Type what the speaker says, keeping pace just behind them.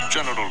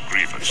Genital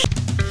Grievous.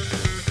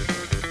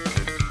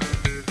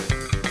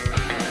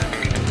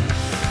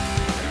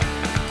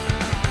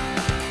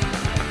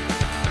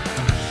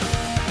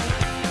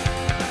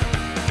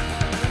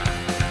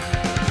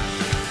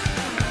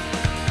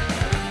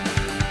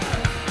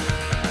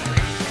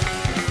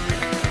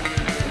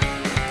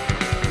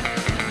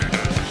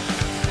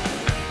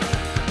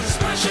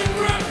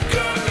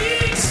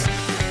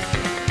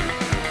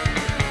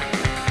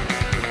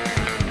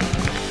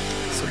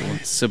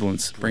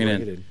 Siblings, bring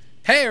it in.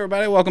 Hey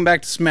everybody, welcome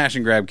back to Smash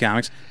and Grab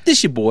Comics.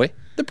 This your boy,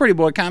 the Pretty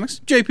Boy Comics,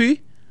 JP.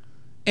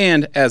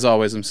 And as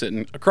always, I'm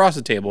sitting across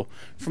the table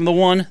from the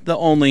one, the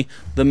only,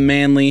 the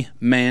manly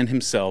man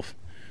himself,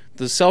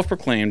 the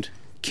self-proclaimed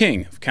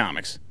king of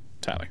comics,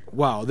 Tyler.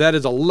 Wow, that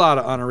is a lot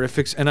of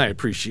honorifics, and I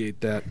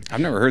appreciate that.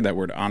 I've never heard that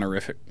word,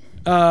 honorific.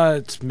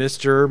 It's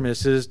Mr.,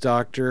 Mrs.,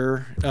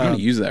 Doctor. I'm going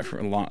to use that for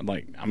a lot.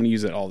 Like, I'm going to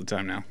use that all the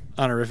time now.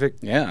 Honorific.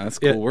 Yeah, that's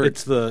a cool word.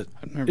 It's the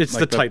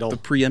title. The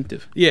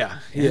preemptive. Yeah.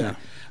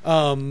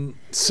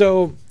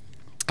 So,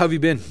 how have you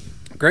been?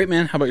 Great,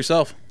 man. How about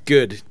yourself?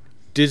 Good.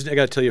 Disney. I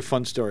got to tell you a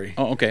fun story.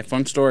 Oh, okay.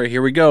 Fun story.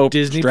 Here we go.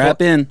 Strap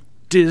in.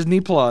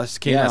 Disney Plus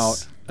came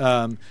Yes.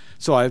 out.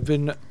 So I've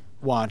been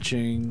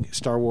watching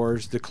Star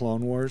Wars: The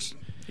Clone Wars.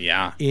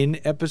 Yeah. In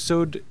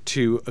episode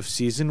 2 of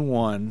season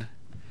 1,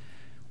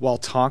 while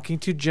talking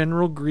to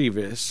General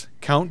Grievous,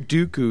 Count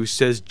Dooku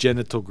says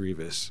Genital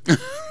Grievous.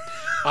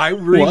 I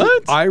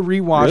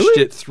rewatched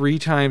it 3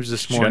 times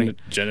this morning.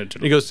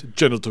 Genital. He goes,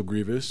 Genital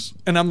Grievous.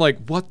 And I'm like,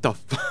 what the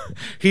fuck?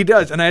 He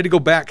does. And I had to go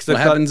back. What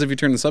happens if you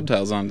turn the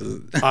subtitles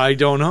on? I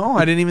don't know.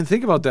 I didn't even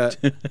think about that.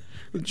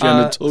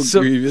 Genital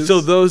Grievous. So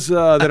those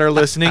that are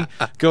listening,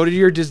 go to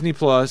your Disney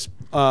Plus.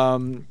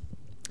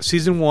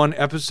 Season 1,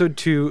 Episode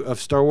 2 of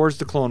Star Wars: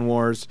 The Clone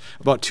Wars.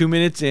 About 2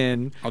 minutes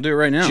in. I'll do it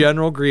right now.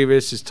 General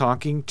Grievous is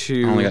talking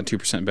to... I only got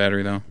 2%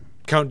 battery, though.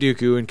 Count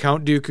Dooku, and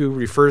Count Dooku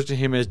refers to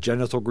him as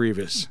Genital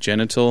Grievous.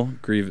 Genital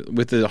Grievous.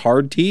 With the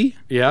hard T?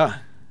 Yeah.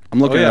 I'm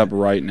looking it up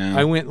right now.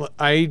 I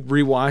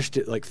rewatched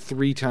it like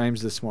 3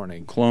 times this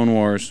morning. Clone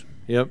Wars.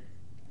 Yep.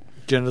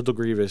 Genital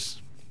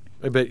Grievous.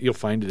 I bet you'll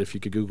find it if you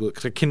could Google it,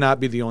 because I cannot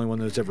be the only one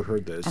that's ever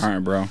heard this. All right,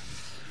 bro.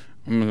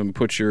 I'm going to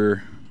put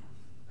your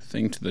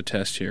thing to the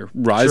test here.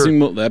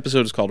 The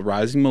episode is called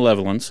Rising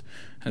Malevolence.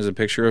 Has a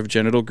picture of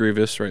Genital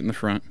Grievous right in the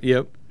front.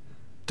 Yep.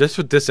 That's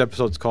what this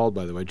episode's called,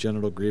 by the way,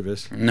 Genital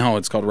Grievous. No,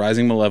 it's called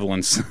Rising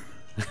Malevolence.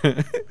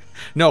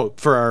 No,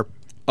 for our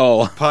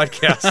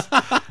podcast.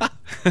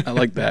 I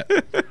like that.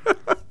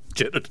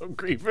 Genital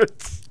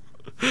Grievous.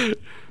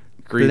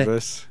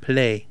 Grievous.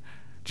 Play.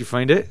 Did you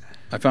find it?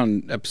 I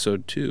found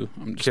episode 2.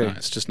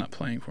 It's just not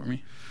playing for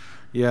me.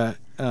 Yeah.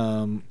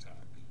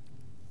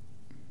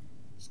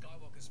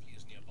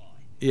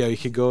 Yeah, you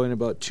could go in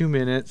about 2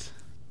 minutes.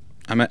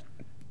 I'm at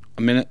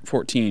a minute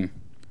 14,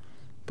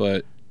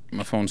 but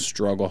my phone's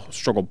struggle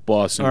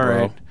bussing, all bro.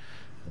 Right.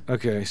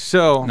 Okay,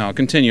 so... No,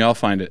 continue. I'll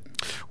find it.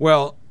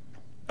 Well,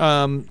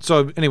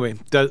 so anyway,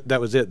 that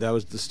was it. That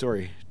was the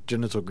story.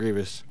 Genital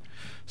Grievous.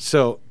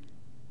 So,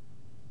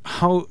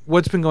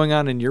 what's been going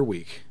on in your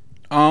week?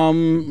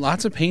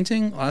 Lots of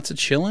painting, lots of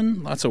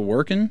chilling, lots of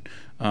working,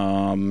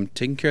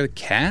 taking care of the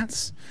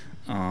cats,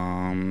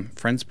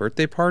 friends'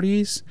 birthday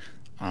parties.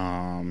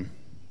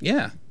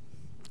 Yeah.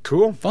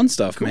 Cool. Fun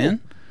stuff, man.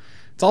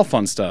 It's all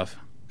fun stuff.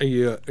 Are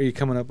you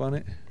coming up on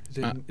it? Is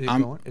it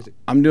going?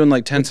 I'm doing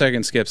like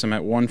 10-second skips. I'm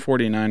at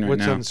 149 right now.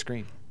 What's on the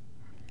screen?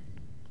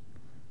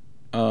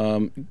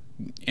 Anakin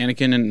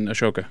and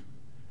Ashoka.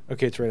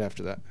 Okay, it's right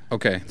after that.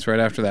 Okay, it's right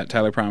after that.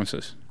 Tyler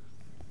Promises.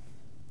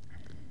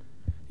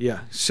 Yeah.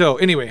 So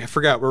anyway, I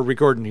forgot we're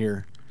recording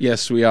here.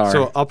 Yes, we are.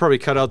 So I'll probably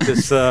cut out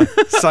this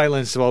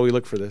silence while we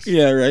look for this.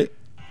 Yeah, right.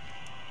 The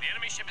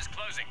enemy ship is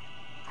closing.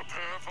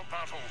 Prepare for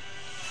battle.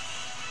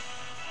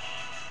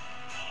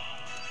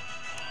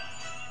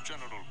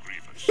 Genital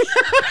Grievous.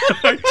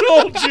 I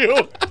told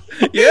you.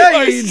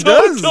 Yeah, he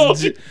does.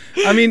 Told you.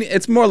 I mean,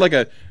 it's more like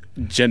a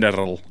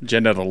genital.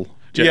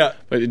 Yeah.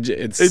 But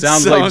it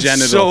sounds like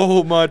genital.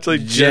 So much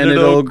like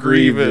Genital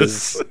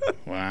Grievous.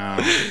 Wow.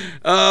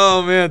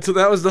 Oh, man. So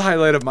that was the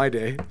highlight of my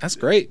day. That's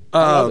great. I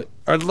love it.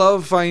 I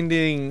love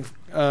finding,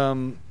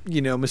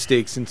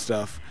 mistakes and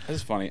stuff.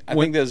 That's funny. I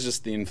think that's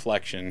just the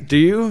inflection. Do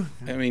you?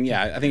 I mean,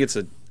 yeah. I think it's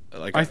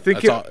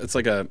it's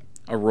like a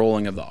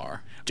rolling of the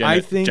R.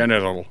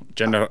 Genital.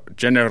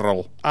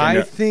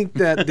 I think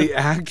that the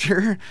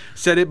actor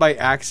said it by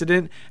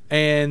accident,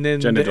 and then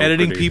the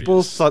editing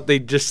people thought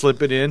they'd just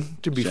slip it in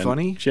to be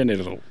funny.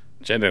 Genital.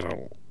 You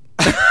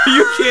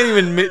can't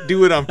even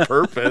do it on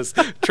purpose,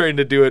 trying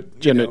to do it.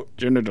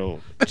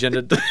 Genital.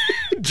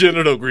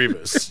 Genital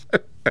Grievous.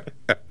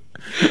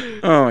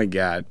 Oh, my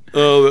God.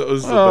 Oh, that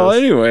was the best.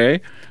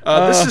 Anyway.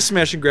 This is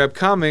Smash and Grab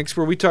Comics,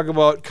 where we talk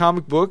about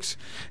comic books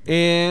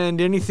and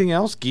anything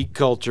else geek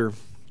culture.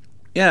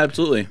 Yeah,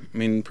 absolutely. I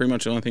mean, pretty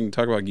much the only thing to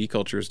talk about geek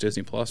culture is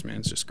Disney Plus, man.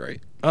 It's just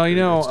great. I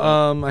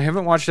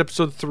haven't watched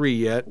episode 3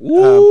 yet.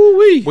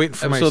 Woo-wee! Waiting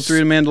for episode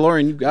 3 of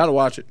Mandalorian. You got to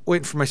watch it.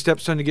 Waiting for my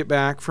stepson to get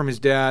back from his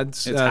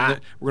dad's. It's hot.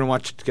 We're going to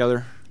watch it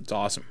together. It's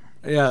awesome.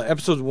 Yeah,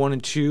 episodes 1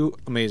 and 2,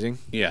 amazing.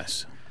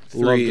 Yes.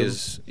 3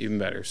 is even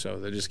better. So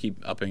they just keep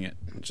upping it.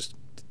 It's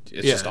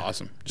just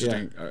awesome. Just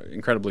an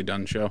incredibly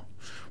done show.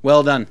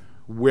 Well done.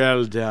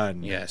 Well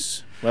done.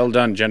 Yes. Well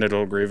done,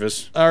 Genital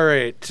Grievous. All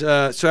right.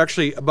 So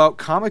actually, about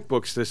comic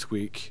books this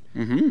week,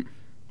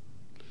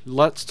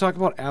 let's talk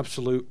about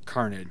Absolute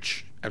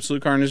Carnage.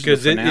 Absolute Carnage,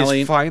 because the finale,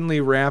 it is finally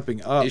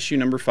wrapping up. Issue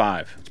number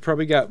 5. It's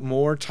probably got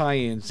more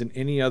tie-ins than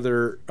any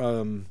other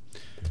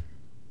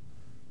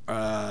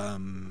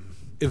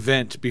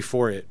event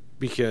before it,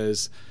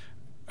 because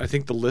I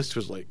think the list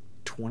was like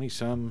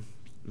 20-some.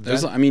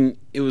 I mean,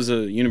 it was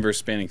a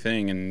universe-spanning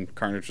thing, and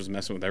Carnage was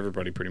messing with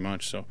everybody pretty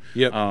much. So,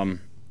 yep. I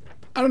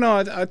don't know.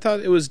 I thought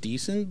it was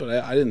decent, but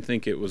I didn't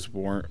think it was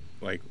more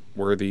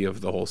worthy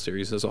of the whole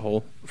series as a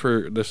whole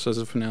for this as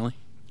a finale.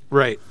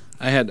 Right.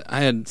 I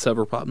had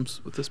several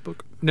problems with this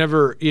book.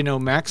 Never,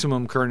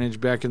 Maximum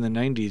Carnage back in the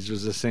 90s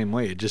was the same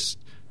way. It just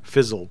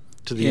fizzled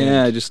to the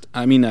end.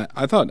 Yeah,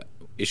 I thought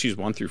issues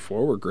 1 through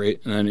 4 were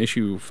great, and then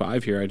issue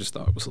 5 here I just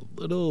thought was a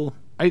little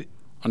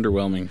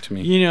underwhelming to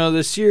me.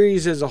 The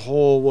series as a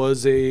whole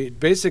was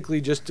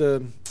basically just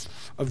a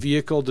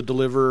vehicle to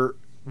deliver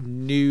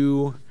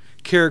new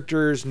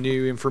characters,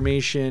 new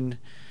information.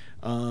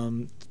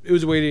 It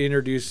was a way to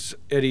introduce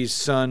Eddie's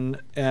son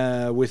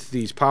with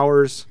these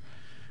powers.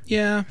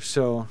 Yeah.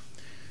 So,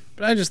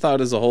 but I just thought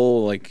as a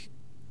whole,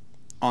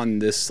 on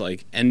this,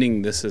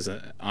 ending this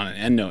on an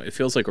end note, it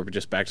feels like we're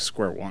just back to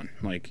square one.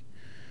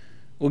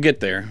 We'll get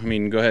there. I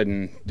mean, go ahead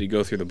and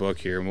go through the book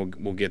here, and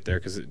we'll get there,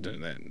 because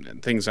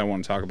things I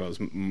want to talk about is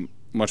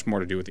much more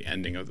to do with the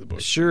ending of the book.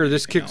 Sure,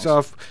 this kicks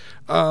off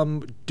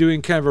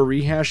doing kind of a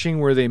rehashing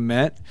where they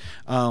met.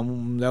 That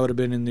would have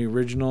been in the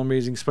original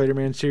Amazing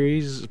Spider-Man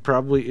series,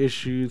 probably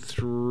issue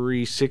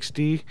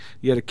 360.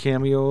 You had a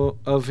cameo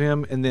of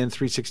him, and then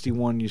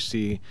 361 you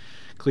see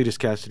Cletus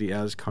Cassidy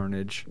as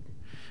Carnage.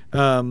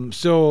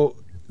 So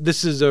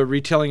this is a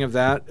retelling of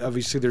that.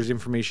 Obviously, there's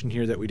information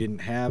here that we didn't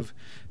have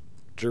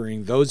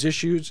during those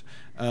issues.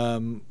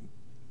 And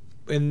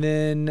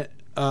then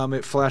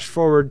it flashed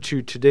forward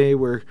to today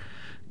where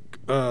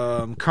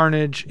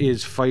Carnage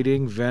is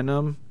fighting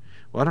Venom.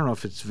 Well, I don't know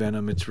if it's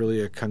Venom. It's really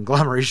a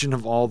conglomeration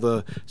of all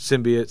the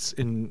symbiotes.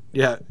 And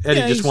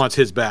Eddie just wants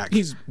his back.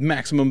 He's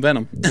Maximum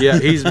Venom. Yeah,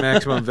 he's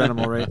Maximum Venom,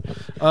 all right.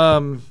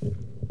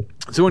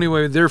 So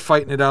anyway, they're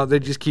fighting it out. They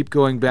just keep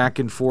going back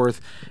and forth.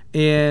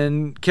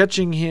 And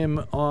catching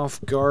him off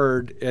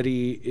guard,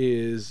 Eddie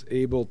is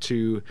able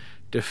to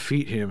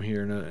defeat him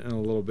here in a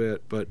little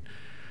bit. But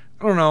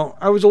I don't know.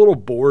 I was a little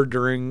bored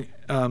during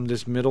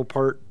this middle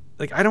part.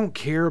 I don't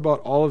care about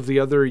all of the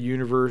other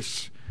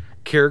universe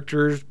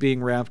characters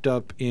being wrapped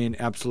up in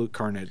Absolute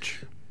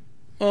Carnage.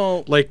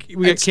 Well, we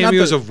got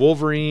cameos of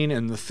Wolverine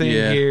and the Thing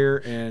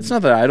here, and it's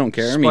not that I don't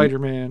care.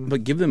 Spider-Man,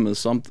 but give them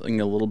something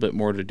a little bit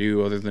more to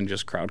do other than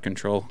just crowd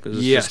control.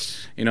 Cause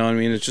yes, you know what I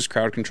mean. It's just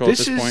crowd control at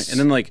this point. And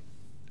then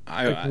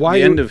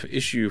the end of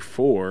issue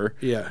 4,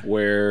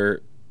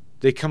 where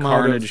they come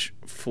Carnage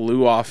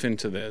flew off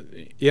into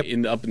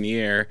up in the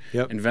air,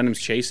 Yep. and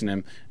Venom's chasing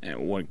him,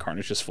 and wouldn't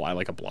Carnage just fly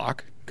like a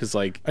block? Because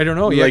I don't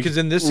know, because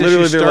then this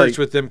issue starts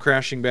with them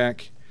crashing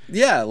back.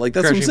 Yeah, that's crashing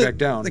what I'm saying. Back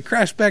down. They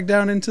crash back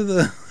down into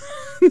the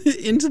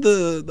into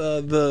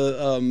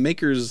the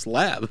maker's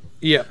lab.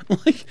 Yeah,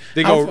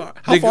 they go.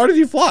 How far did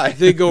you fly?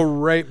 They go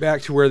right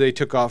back to where they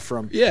took off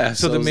from. Yeah,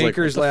 so the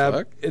maker's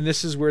lab, and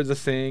this is where the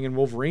Thing and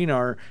Wolverine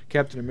are,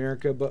 Captain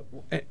America, but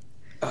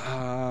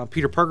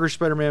Peter Parker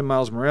Spider-Man,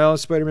 Miles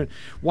Morales Spider-Man.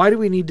 Why do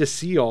we need to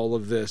see all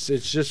of this?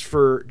 It's just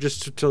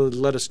to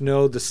let us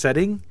know the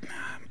setting.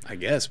 I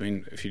guess. I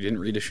mean, if you didn't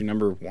read issue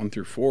number 1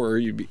 through 4,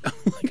 you'd be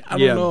I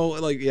don't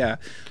know.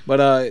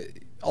 But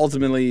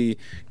ultimately,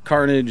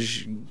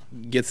 Carnage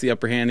gets the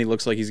upper hand. He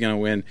looks like he's going to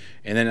win,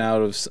 and then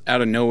out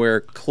of nowhere,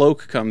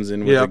 Cloak comes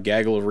in with a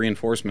gaggle of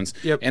reinforcements.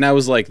 Yep. And I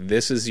was like,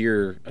 "This is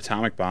your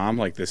atomic bomb.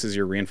 This is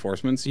your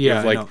reinforcements." You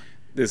have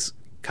this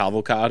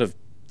cavalcade of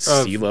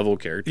sea-level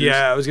characters.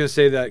 Yeah, I was going to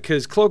say that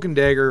because Cloak and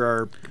Dagger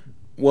are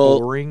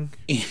boring.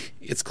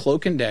 It's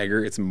Cloak and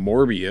Dagger. It's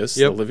Morbius,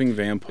 the living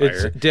vampire.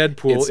 It's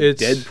Deadpool.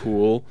 It's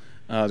Deadpool.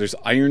 There's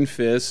Iron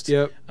Fist.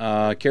 Yep.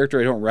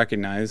 Character I don't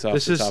recognize off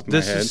the top of my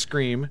head. This is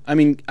Scream. I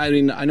mean, I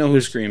know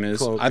who Scream is.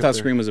 Cloak I thought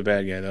Scream was a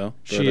bad guy though.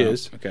 She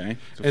is. Okay.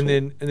 And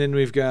then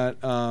we've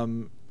got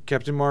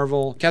Captain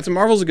Marvel. Captain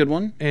Marvel's a good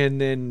one. And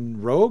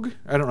then Rogue.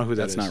 I don't know who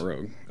that is. That's not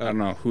Rogue. I don't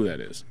know who that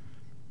is.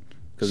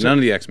 Because none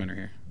of the X-Men are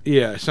here.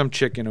 Yeah, some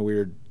chick in a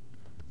weird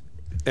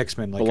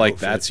X-Men But outfit.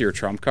 that's your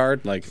trump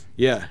card?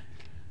 Yeah.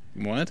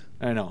 What?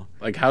 I know.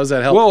 How does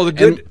that help? Well,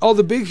 all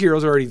the big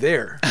heroes are already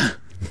there.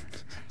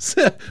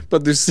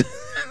 But there's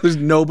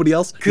nobody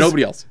else.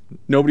 Nobody else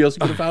you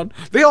could have found.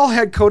 They all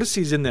had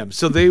codices in them,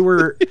 so they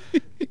were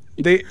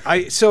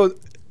So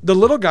the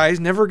little guys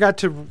never got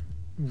to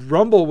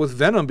rumble with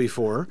Venom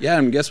before. Yeah,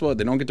 and guess what?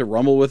 They don't get to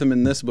rumble with him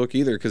in this book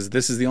either, because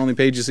this is the only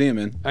page you see him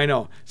in. I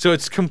know. So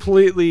it's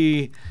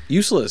completely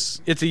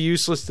useless. It's a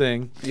useless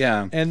thing.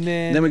 Yeah. And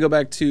then we go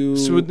back to.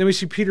 So then we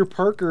see Peter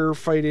Parker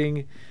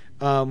fighting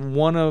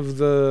one of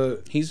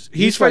the.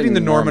 He's fighting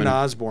the Norman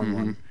Osborn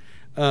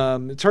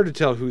one. It's hard to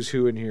tell who's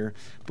who in here,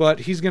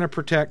 but he's going to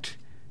protect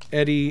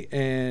Eddie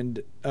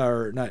and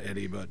or not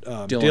Eddie, but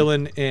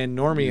Dylan and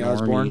Normie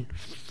Osborn.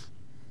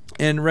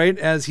 And right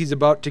as he's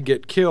about to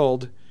get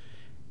killed,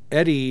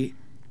 Eddie,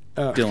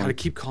 I gotta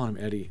keep calling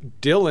him Eddie.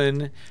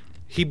 Dylan,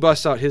 he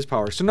busts out his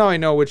power. So now I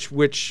know which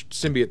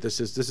symbiote this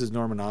is. This is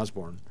Norman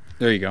Osborn.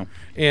 There you go.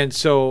 And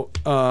so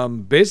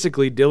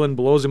basically, Dylan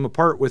blows him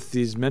apart with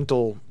these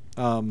mental,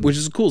 which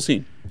is a cool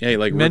scene. Yeah,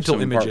 like mental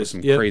rips him apart with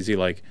some crazy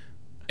like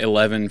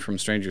 11 from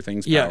Stranger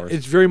Things powers. Yeah,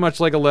 it's very much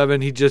like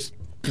 11. He just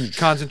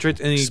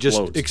concentrates and he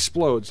just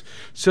explodes.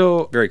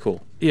 So very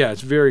cool. Yeah,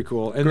 it's very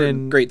cool. And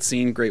then great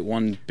scene, great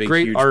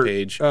huge art.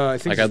 page. I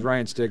think it's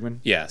Ryan Stegman.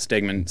 Yeah,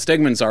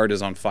 Stegman's art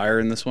is on fire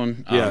in this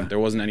one. Yeah, there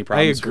wasn't any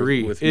problems. I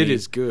agree. With me. It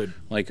is good.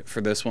 Like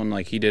for this one,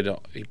 like he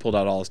pulled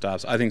out all the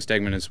stops. I think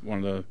Stegman is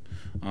one of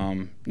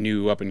the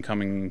new up and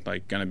coming,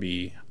 like gonna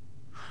be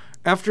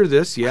after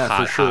this, for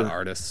sure. Hot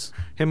artists.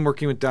 Him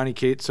working with Donny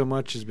Cates so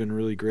much has been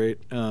really great.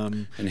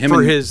 And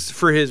for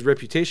his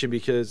reputation,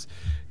 because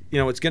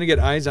it's going to get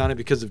eyes on it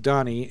because of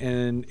Donnie,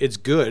 and it's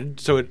good,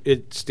 so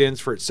it stands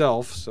for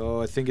itself.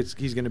 So I think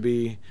he's going to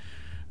be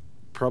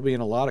probably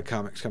in a lot of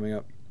comics coming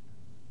up.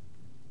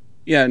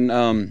 Yeah,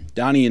 and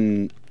Donnie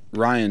and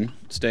Ryan,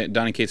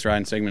 Donny Cates,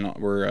 Ryan Stegman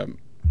were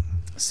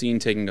seen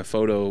taking a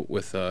photo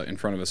with in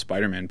front of a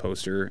Spider-Man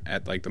poster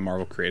at like the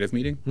Marvel Creative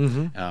meeting.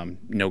 Mm-hmm.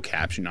 No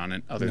caption on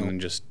it other than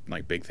just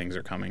like big things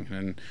are coming,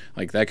 and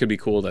like that could be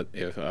cool that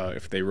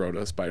if they wrote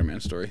a Spider-Man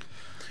story.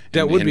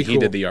 That would be cool. He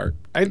did the art.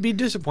 I'd be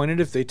disappointed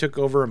if they took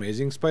over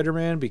Amazing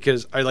Spider-Man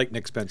because I like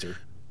Nick Spencer.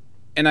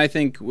 And I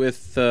think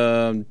with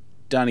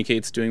Donny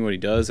Cates doing what he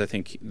does, I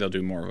think they'll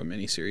do more of a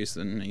miniseries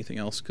than anything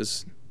else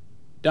because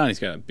Donnie's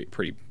got a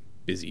pretty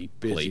busy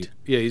plate.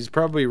 Yeah, he's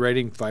probably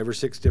writing 5 or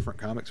 6 different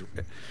comics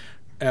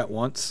at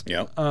once.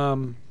 Yeah.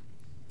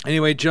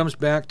 Anyway, jumps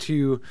back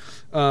to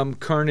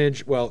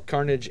Carnage. Well,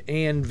 Carnage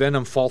and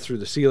Venom fall through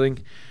the ceiling,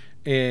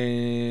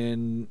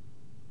 and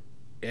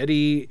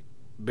Eddie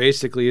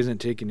basically isn't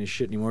taking his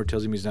shit anymore,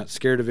 tells him he's not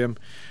scared of him.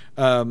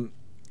 And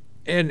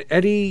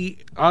Eddie,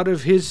 out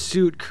of his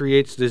suit,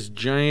 creates this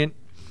giant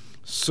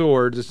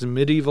sword, this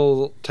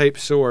medieval type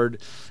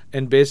sword,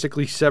 and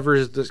basically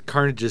severs this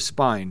Carnage's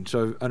spine.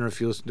 So I don't know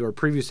if you listened to our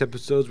previous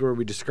episodes where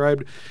we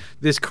described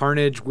this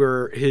Carnage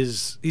where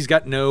he's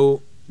got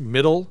no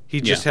middle,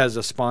 he just has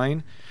a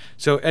spine.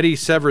 So Eddie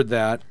severed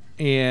that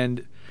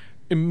and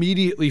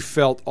immediately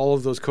felt all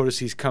of those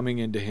codices coming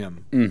into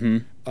him. Mm-hmm.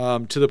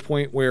 To the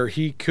point where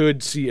he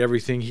could see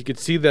everything. He could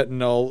see that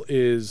Null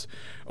is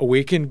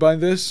awakened by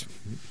this,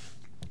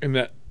 and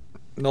that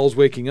Null's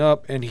waking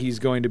up, and he's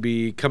going to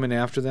be coming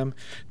after them.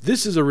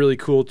 This is a really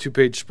cool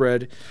 2-page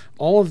spread.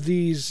 All of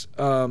these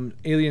alien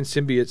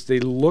symbiotes, they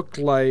look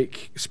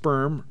like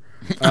sperm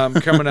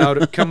coming out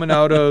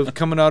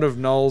of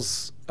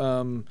Null's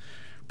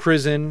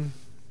prison.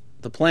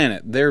 The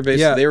planet. They were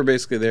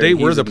basically there. They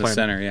were the planet.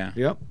 The center. Yeah.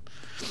 Yep.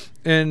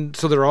 And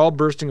so they're all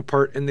bursting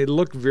apart, and they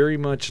look very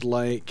much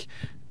like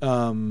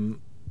Doug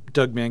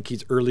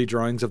Mankey's early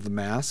drawings of the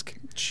Mask.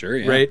 Sure,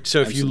 yeah. Right?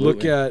 So if you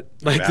look at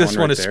like this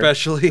one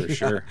especially. For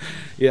sure.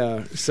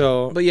 Yeah.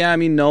 So but yeah, I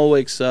mean Null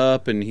wakes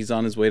up and he's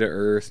on his way to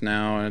Earth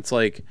now, and it's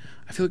like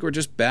I feel like we're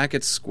just back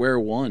at square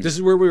one. This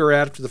is where we were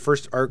at after the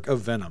first arc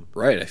of Venom.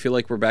 Right. I feel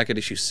like we're back at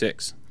issue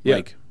 6. Yeah.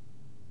 Like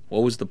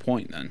what was the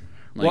point then?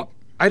 Like, well,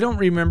 I don't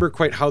remember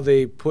quite how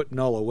they put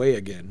Null away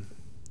again.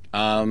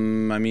 I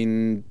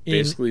mean,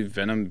 basically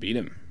Venom beat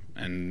him,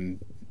 and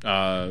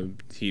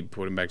he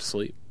put him back to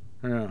sleep.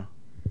 Yeah,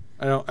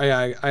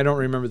 I don't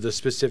remember the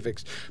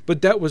specifics,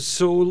 but that was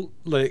so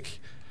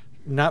like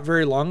not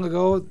very long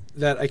ago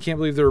that I can't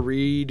believe they're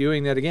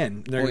redoing that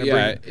again. They're well,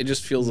 yeah, it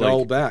just feels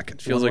Null like back.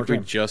 It feels like we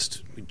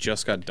just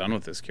got done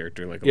with this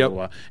character like a Yep. little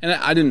while, and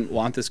I didn't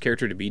want this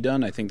character to be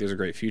done. I think there's a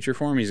great future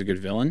for him. He's a good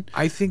villain.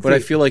 I think, but I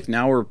feel like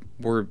now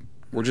we're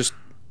just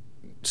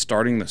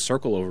starting the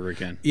circle over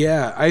again.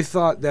 Yeah, I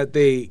thought that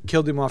they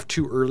killed him off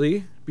too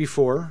early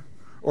before,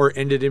 or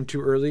ended him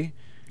too early,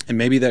 and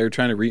maybe they're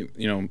trying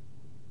to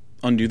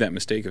undo that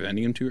mistake of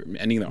ending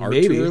the arc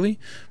Maybe. too early.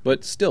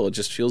 But still, it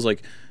just feels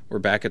like we're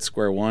back at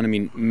square one. I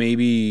mean,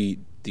 maybe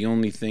the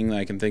only thing that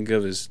I can think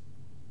of is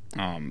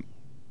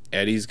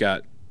Eddie's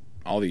got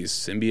all these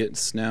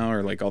symbiotes now,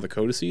 or like all the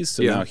codices,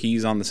 so now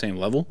he's on the same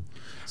level.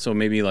 So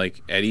maybe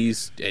like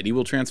Eddie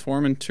will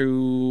transform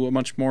into a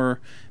much more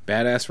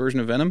badass version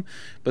of Venom.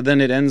 But then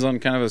it ends on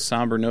kind of a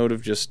somber note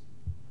of just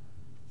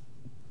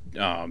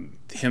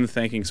him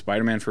thanking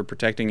Spider-Man for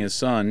protecting his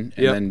son,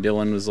 and then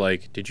Dylan was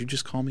like, "Did you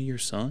just call me your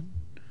son?"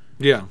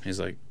 Yeah. He's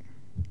like,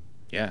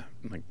 "Yeah."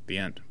 I'm like, the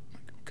end. I'm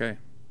like, okay.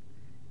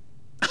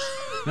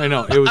 I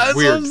know it was That's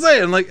weird. what I'm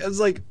saying. Like, it's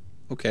like,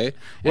 okay.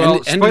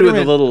 Well, ended with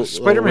a little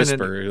Spider-Man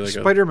whisper.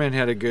 Spider-Man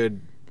had a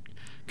good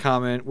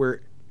comment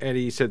where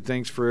Eddie said,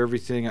 "Thanks for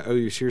everything. I owe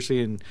you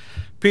seriously." And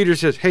Peter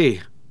says,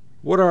 "Hey,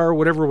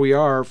 whatever we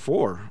are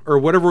for, or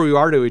whatever we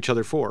are to each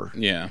other for."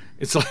 Yeah.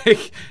 It's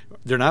like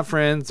they're not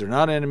friends. They're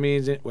not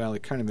enemies. Well, they're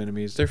kind of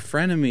enemies. They're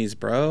frenemies,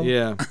 bro.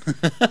 Yeah.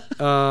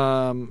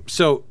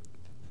 So,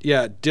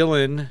 yeah,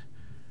 Dylan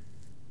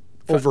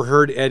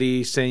overheard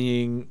Eddie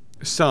saying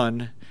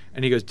 "son,"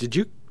 and he goes, "Did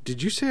you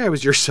did you say I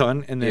was your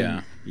son? And then,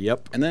 Yeah.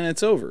 Yep. And then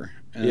it's over.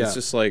 And Yeah. it's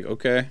just like,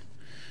 okay.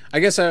 I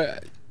guess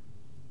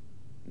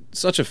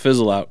such a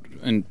fizzle out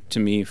to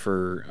me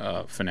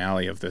for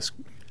finale of this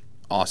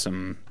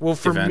awesome Well,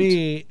 for event.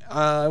 me,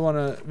 I want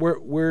to.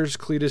 Where's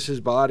Cletus's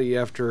body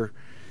after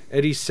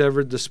Eddie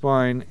severed the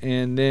spine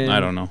and then I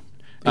don't know.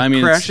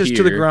 It crashes it's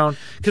to the here. ground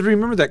because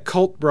remember that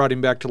cult brought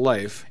him back to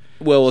life.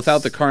 Well,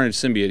 without the Carnage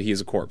symbiote,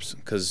 he's a corpse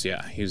because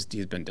he's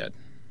been dead.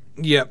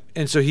 Yep,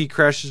 and so he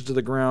crashes to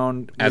the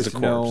ground As with a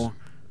corpse.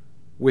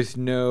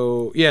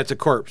 It's a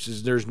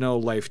corpse. There's no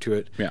life to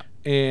it. Yeah.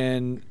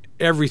 And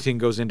everything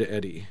goes into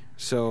Eddie.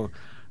 So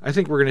I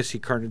think we're going to see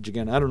Carnage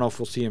again. I don't know if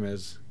we'll see him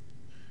as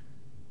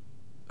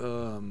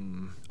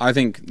I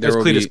think there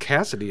will Cletus be.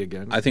 Cassidy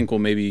again. I think we'll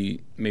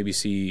maybe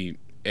see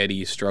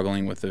Eddie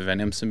struggling with the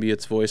Venom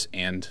symbiote's voice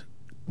and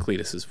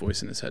Cletus's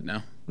voice in his head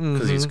now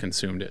because he's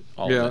consumed it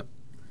all of it.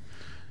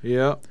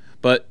 Yeah.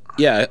 But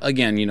yeah,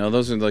 again,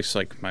 those are just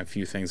like my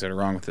few things that are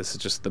wrong with this.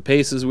 It's just the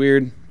pace is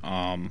weird.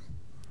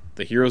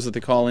 The heroes that they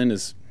call in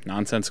is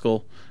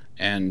nonsensical,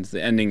 and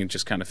the ending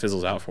just kind of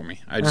fizzles out for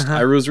me.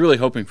 I was really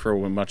hoping for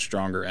a much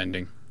stronger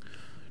ending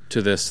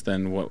to this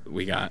than what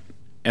we got.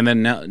 And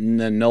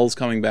then Null's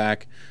coming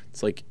back.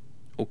 It's like,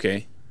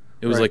 okay,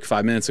 it was like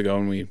 5 minutes ago,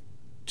 and we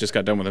just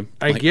got done with him.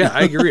 I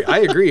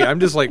agree. I'm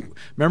just like,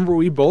 remember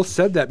we both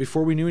said that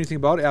before we knew anything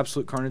about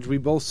Absolute Carnage. We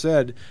both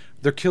said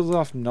they're killed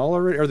off Null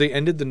already, or they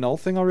ended the Null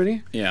thing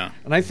already. Yeah.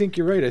 And I think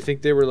you're right. I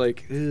think they were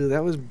like,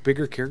 that was a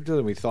bigger character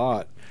than we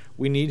thought.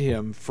 We need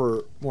him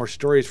for more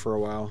stories for a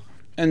while.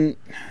 And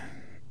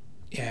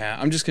yeah,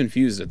 I'm just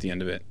confused at the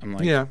end of it. I'm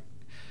like, Yeah.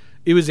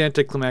 It was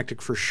anticlimactic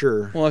for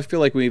sure. well, I feel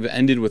like we've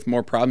ended with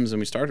more problems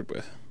than we started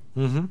with.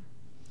 Mm-hmm.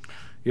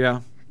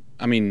 Yeah.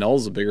 I mean,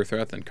 Null's a bigger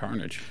threat than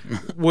Carnage.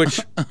 Which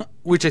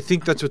I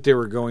think that's what they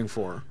were going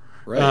for.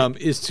 Right.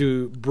 Is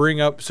to bring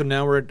up. So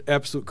now we're at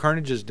Absolute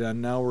Carnage is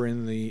done. Now we're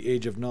in the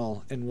Age of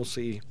Null, and we'll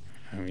see.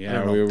 I mean, I yeah,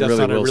 don't know. we That's really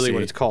not will really see.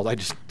 what it's called. I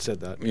just said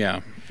that. Yeah,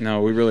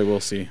 no, we really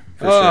will see.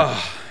 For sure.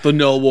 The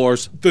Null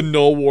Wars. The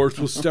Null Wars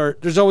will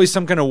start. There's always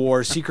some kind of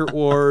war. Secret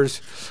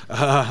Wars.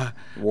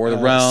 War of the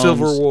Realms.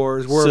 Silver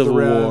Wars. War Civil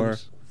of the War.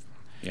 Realms.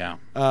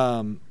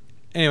 Yeah.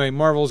 Anyway,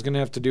 Marvel's going to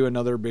have to do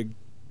another big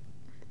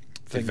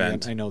thing.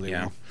 Event. I know they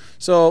will.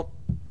 So,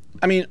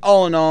 I mean,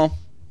 all in all,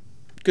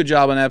 good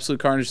job on Absolute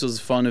Carnage. This was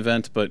a fun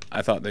event, but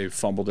I thought they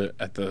fumbled it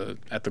at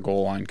the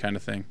goal line kind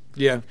of thing.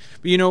 Yeah,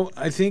 but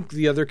I think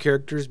the other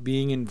characters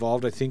being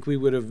involved, I think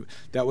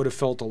that would have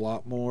felt a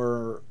lot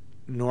more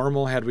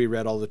normal had we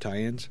read all the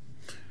tie-ins.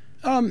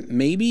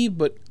 Maybe,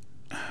 but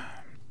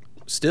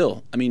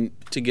still, I mean,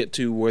 to get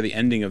to where the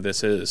ending of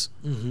this is,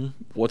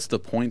 what's the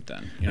point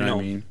then? You know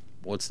what I mean?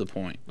 What's the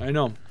point? I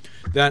know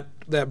that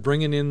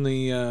bringing in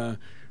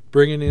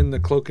the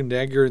cloak and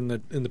dagger and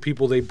the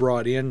people they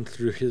brought in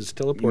through his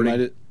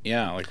teleporting.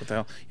 Like what the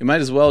hell? You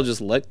might as well just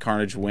let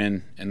Carnage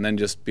win and then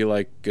just be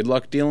like, good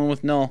luck dealing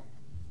with Null.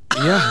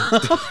 Yeah.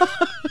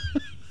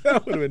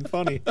 That would have been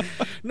funny.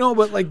 No,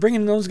 but like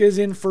bringing those guys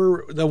in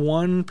for the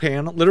one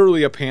panel,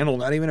 literally a panel,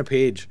 not even a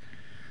page.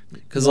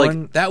 Because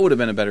that would have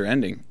been a better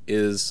ending,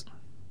 is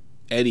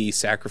Eddie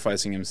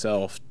sacrificing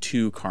himself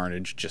to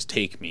Carnage, just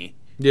take me.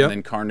 Yep. And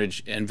then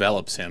Carnage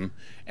envelops him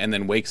and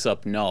then wakes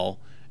up Null.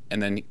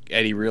 And then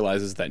Eddie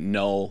realizes that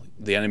Null,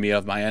 the enemy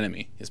of my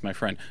enemy, is my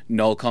friend.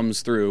 Null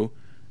comes through,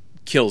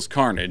 kills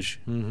Carnage,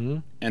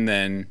 and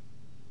then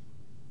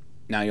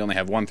now you only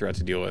have one threat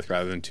to deal with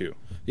rather than two.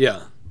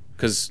 Yeah.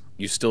 Because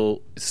it's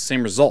the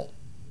same result.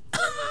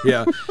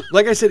 Yeah.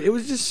 Like I said, it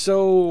was just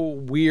so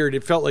weird.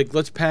 It felt like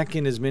let's pack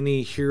in as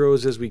many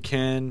heroes as we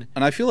can.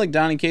 And I feel like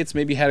Donny Cates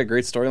maybe had a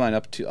great storyline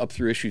up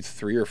through issue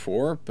 3 or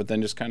 4, but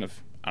then just kind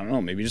of, I don't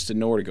know, maybe just didn't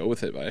know where to go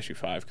with it by issue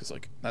 5, because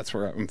like that's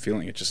where I'm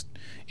feeling it's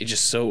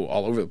just so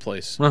all over the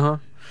place.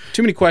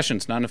 Too many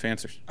questions, not enough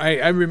answers.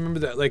 I remember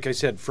that, like I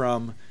said,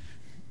 from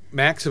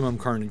Maximum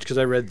Carnage, because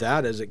I read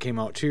that as it came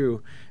out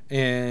too,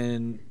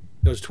 and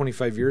it was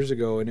 25 years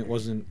ago, and it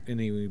wasn't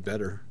any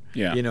better.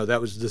 Yeah. That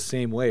was the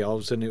same way. All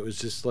of a sudden, it was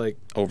just like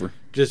Over.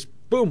 Just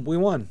boom, we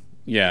won.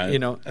 Yeah.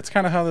 That's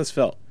kind of how this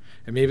felt.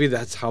 And maybe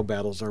that's how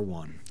battles are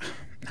won.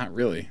 Not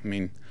really. I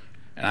mean,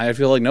 and I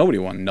feel like nobody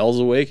won. Null's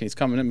awake, and he's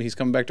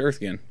coming back to Earth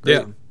again. Great.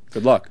 Yeah.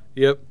 Good luck.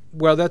 Yep.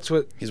 Well, that's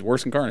what. He's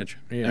worse than Carnage.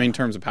 Yeah. I mean, in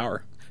terms of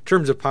power. In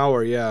terms of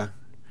power, yeah.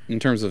 In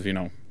terms of,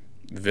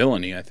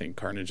 villainy, I think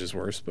Carnage is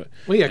worse. But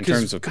Well, yeah, in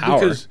terms of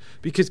power.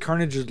 Because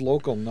Carnage is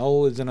local.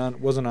 Null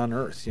wasn't on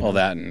Earth. All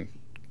that, and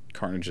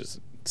Carnage is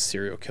a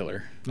serial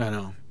killer. I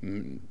know.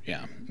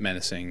 Yeah,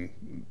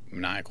 menacing,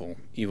 maniacal,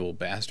 evil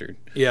bastard.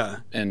 Yeah.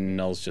 And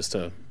Null's just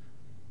a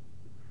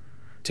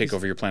take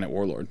over your planet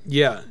warlord.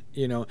 Yeah,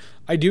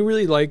 I do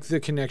really like the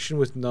connection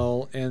with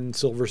Null and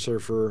Silver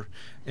Surfer,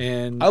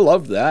 and I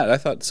loved that. I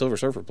thought Silver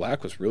Surfer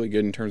Black was really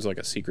good in terms of like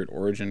a secret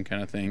origin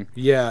kind of thing.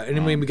 yeah,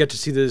 and we get to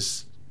see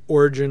this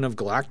origin of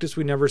Galactus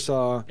we never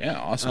saw. Yeah,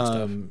 awesome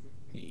stuff.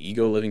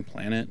 Ego living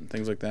planet and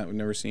things like that we've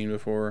never seen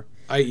before.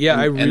 I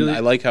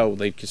like how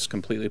they just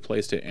completely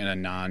placed it in a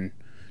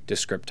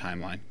nondescript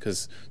timeline,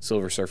 because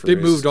Silver Surfer it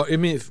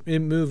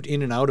moved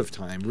in and out of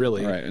time,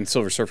 really. Right, and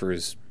Silver Surfer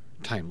is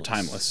timeless.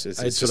 Timeless.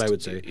 That's what I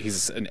would say.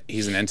 He's an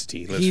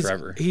entity. He lives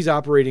forever. He's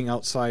operating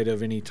outside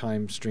of any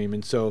time stream,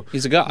 and so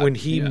he's a god. When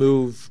he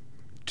moved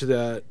to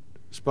that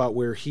spot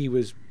where he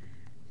was,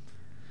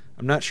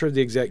 I'm not sure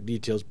the exact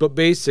details, but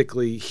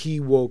basically he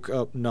woke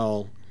up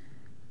Null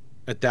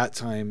at that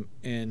time,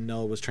 and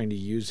Null was trying to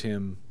use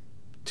him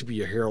to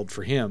be a herald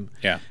for him.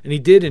 Yeah, and he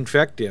did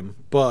infect him,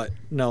 but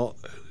Null,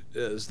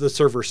 the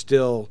server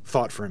still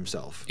thought for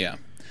himself. Yeah,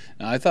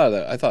 I thought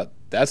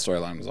that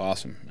storyline was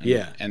awesome.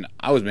 And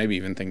I was maybe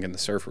even thinking the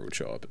Surfer would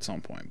show up at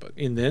some point, but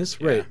in this,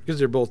 right? Because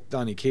they're both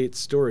Donny Cates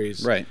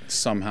stories, right?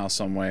 Somehow,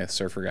 some way, a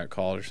Surfer got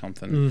called or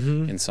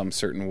something in some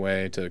certain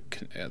way to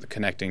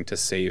connecting to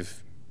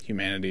save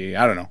humanity.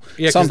 I don't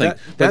know, something.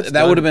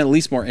 That would have been at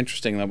least more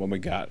interesting than what we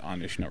got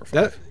on issue number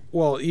 5.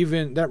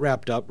 Even that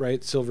wrapped up,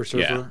 right? Silver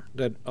Surfer,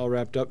 that all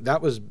wrapped up.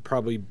 That was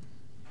probably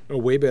a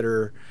way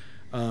better.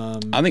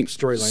 I think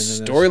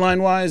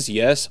storyline wise,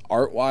 yes.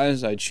 Art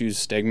wise, I'd choose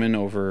Stegman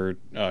over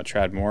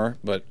Tradd Moore,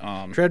 but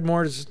Tradd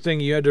Moore's thing,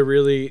 you had to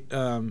really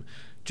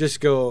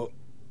just go,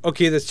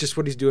 okay, that's just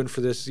what he's doing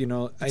for this. I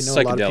know psychedelic.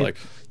 A lot of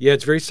people,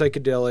 it's very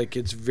psychedelic.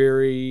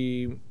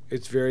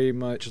 It's very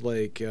much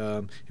like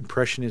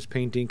impressionist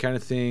painting kind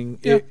of thing.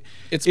 Yeah.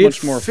 It's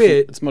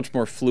much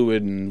more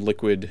fluid and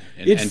liquid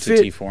in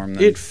entity form.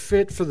 It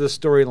fit for the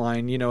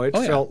storyline. It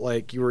felt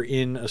like you were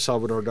in a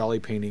Salvador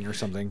Dali painting or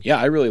something. Yeah,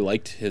 I really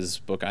liked his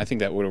book. I think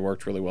that would have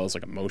worked really well as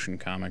like a motion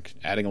comic.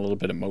 Adding a little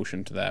bit of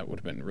motion to that would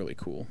have been really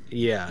cool.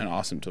 Yeah. And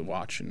awesome to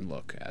watch and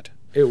look at.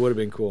 It would have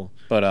been cool.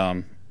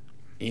 But,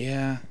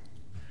 yeah.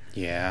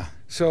 Yeah.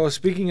 So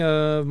speaking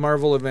of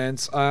Marvel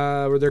events,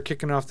 where they're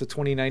kicking off the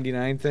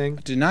 2099 thing.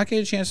 Did not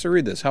get a chance to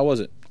read this. How was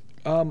it?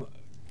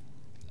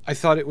 I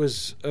thought it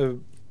was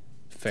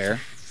fair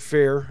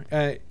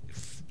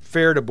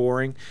to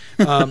boring.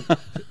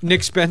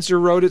 Nick Spencer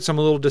wrote it, so I'm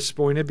a little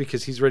disappointed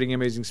because he's writing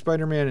Amazing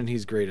Spider-Man and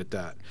he's great at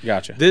that.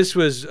 Gotcha. This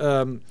was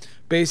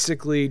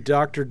basically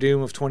Doctor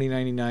Doom of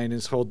 2099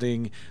 is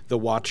holding the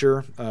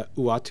Watcher,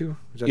 Uatu,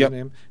 is that his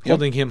name?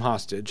 Holding him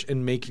hostage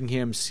and making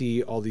him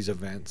see all these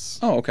events.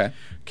 Oh, okay.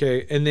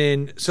 Okay, and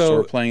then so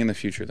we're playing in the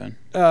future then.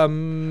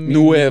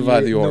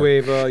 Nueva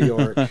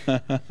York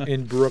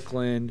in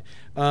Brooklyn.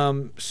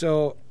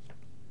 So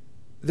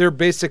they're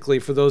basically,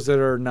 for those that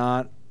are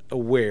not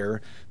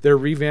aware, they're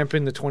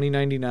revamping the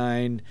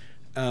 2099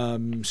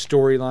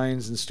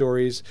 storylines and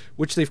stories,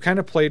 which they've kind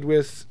of played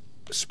with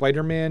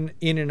Spider-Man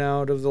in and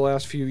out of the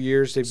last few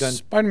years. They've done.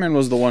 Spider-Man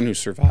was the one who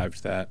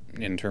survived that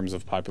in terms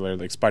of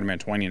popularity. Like Spider-Man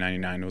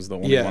 2099 was the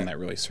only one that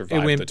really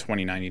survived the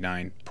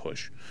 2099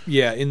 push.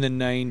 Yeah, in the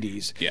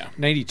 90s. Yeah.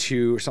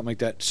 92 or something like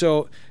that.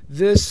 So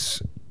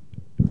this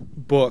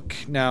book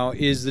now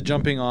is the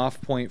jumping off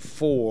point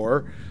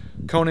for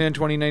Conan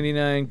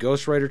 2099,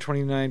 Ghost Rider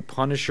 2099,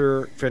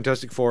 Punisher,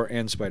 Fantastic Four,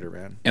 and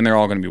Spider-Man. And they're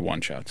all going to be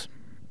one-shots.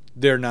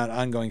 They're not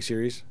ongoing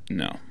series?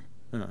 No.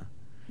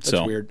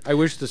 That's weird. I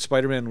wish the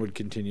Spider-Man would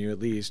continue at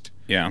least.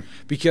 Yeah.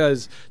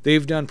 Because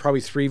they've done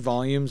probably 3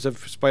 volumes of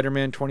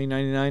Spider-Man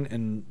 2099,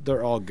 and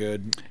they're all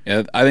good.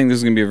 Yeah, I think this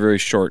is going to be a very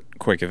short,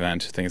 quick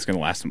event. I think it's going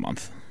to last a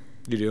month.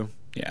 You do?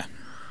 Yeah.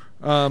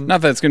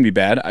 Not that it's going to be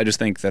bad. I just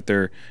think that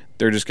they're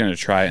just going to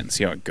try it and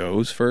see how it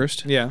goes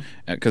first. Yeah.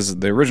 Because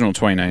the original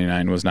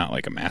 2099 was not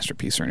like a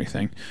masterpiece or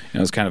anything. It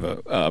was kind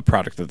of a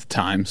product of the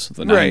times,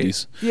 the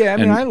 90s. Yeah,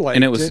 I liked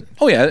and it. Was,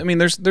 oh yeah, I mean,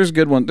 there's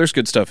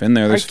good stuff in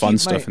there. There's fun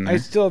stuff in there. I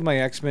still have my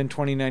X-Men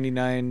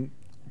 2099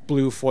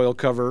 blue foil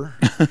cover,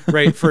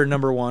 right, for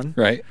number 1.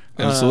 Right.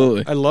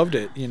 Absolutely. I loved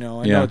it. I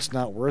know it's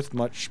not worth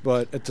much,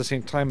 but at the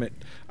same time,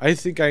 I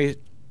think I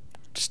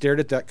stared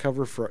at that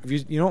cover for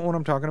you know what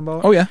I'm talking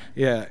about? Oh yeah.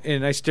 Yeah,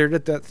 and I stared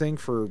at that thing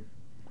for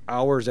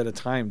hours at a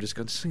time just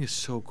going, this thing is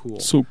so cool.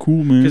 So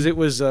cool, man. Because it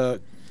was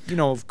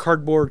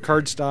cardboard,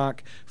 cardstock,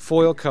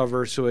 foil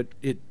cover, so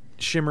it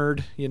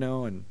shimmered,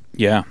 and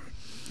yeah.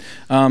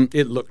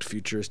 It looked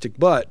futuristic.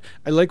 But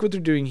I like what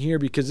they're doing here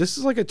because this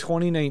is like a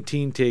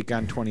 2019 take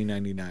on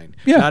 2099.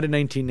 Yeah. Not a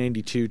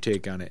 1992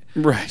 take on it.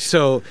 Right.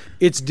 So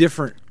it's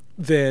different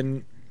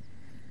than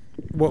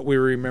what we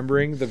were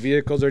remembering. The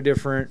vehicles are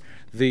different.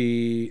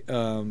 The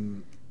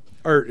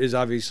art is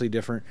obviously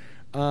different.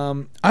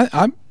 I'm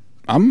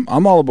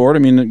all aboard. I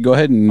mean, go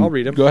ahead and I'll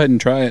read them. Go ahead and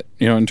try it.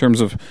 In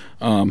terms of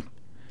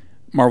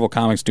Marvel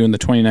Comics doing the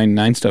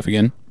 2099 stuff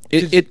again,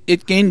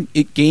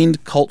 it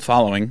gained cult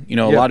following. A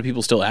lot of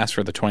people still ask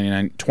for the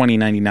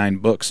 2099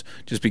 books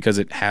just because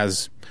it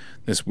has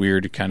this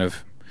weird kind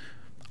of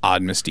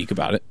odd mystique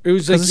about it. It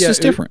was like, it's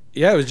just different.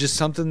 It was just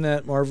something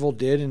that Marvel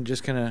did and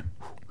just kind of.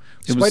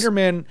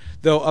 Spider-Man,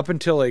 though, up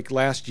until like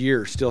last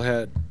year, still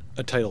had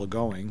a title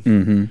going.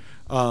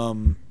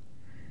 Mm-hmm.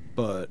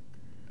 But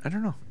I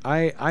don't know.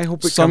 I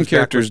hope some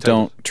characters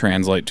don't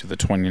translate to the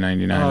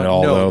 2099 at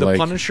all. No, though. The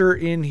Punisher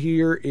in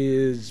here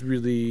is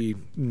really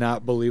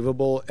not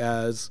believable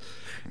as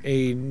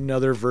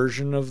another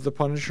version of the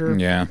Punisher.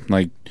 Yeah,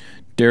 like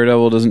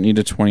Daredevil doesn't need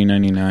a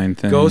 2099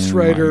 thing. Ghost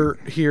Rider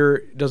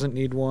here doesn't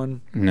need one.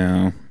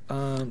 No.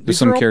 There's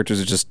some characters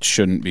that just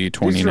shouldn't be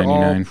 2099. These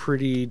are all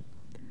pretty.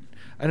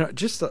 I know.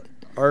 Just the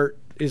art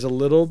is a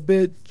little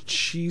bit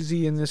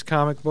cheesy in this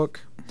comic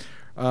book,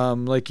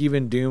 Like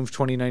even Doom's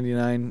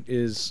 2099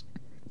 is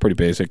Pretty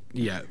basic.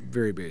 Yeah,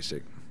 very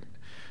basic.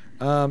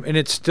 And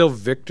it's still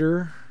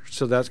Victor,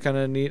 so that's kind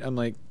of neat. I'm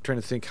like trying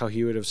to think how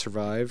he would have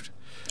survived.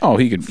 Oh,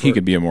 he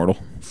could be immortal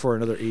for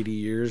another 80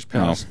 years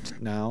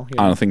past now.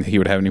 I don't think he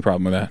would have any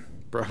problem with that.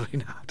 Probably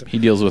not. He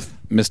deals with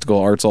mystical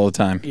arts all the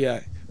time.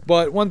 Yeah.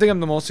 But one thing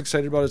I'm the most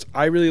excited about is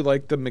I really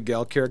like the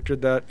Miguel character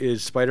that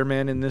is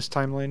Spider-Man in this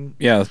timeline.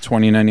 Yeah, the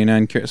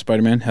 2099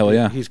 Spider-Man. Hell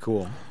yeah. He's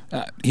cool.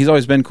 He's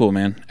always been cool,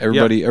 man.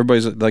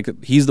 Everybody's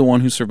like, he's the one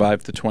who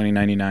survived the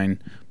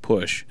 2099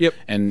 push. Yep.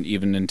 And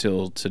even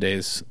until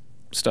today's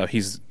stuff,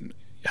 he's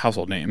a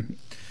household name.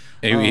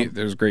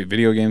 There's great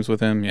video games with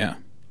him. Yeah.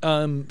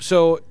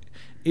 So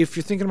if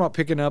you're thinking about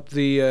picking up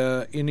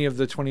the any of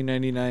the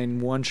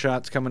 2099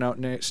 one-shots coming out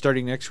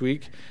starting next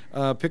week,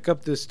 pick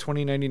up this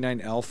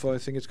 2099 Alpha, I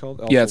think it's called.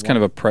 Alpha yeah, it's 1.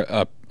 kind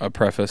of a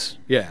preface.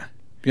 Yeah.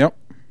 Yep.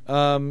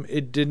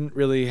 It didn't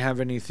really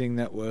have anything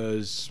that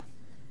was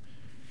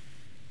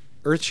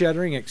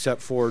earth-shattering except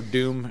for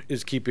Doom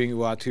is keeping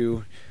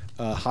Uatu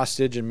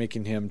hostage and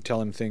making him tell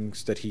him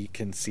things that he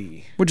can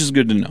see. Which is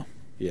good to know.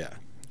 Yeah.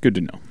 Good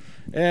to know.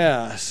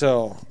 Yeah,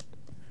 so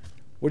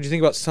what do you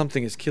think about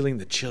Something is Killing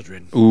the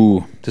Children?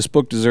 Ooh, this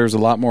book deserves a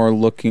lot more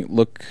looking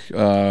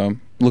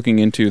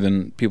into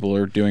than people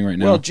are doing right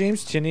now. Well,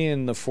 James Tinney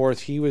in the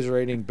fourth, he was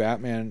writing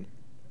Batman,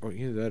 or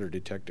either that or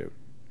Detective.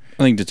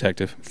 I think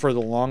Detective. For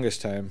the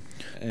longest time.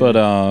 And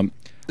but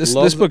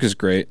this book is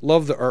great.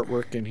 Love the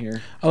artwork in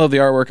here. I love the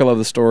artwork. I love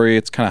the story.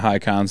 It's kind of high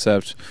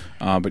concept,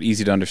 but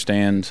easy to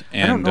understand.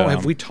 And, I don't know.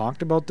 Have we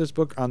talked about this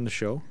book on the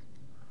show?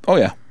 Oh,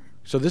 yeah.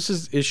 So this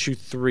is issue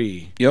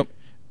 3. Yep.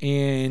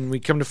 And we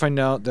come to find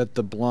out that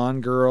the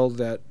blonde girl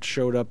that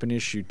showed up in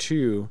issue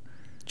 2...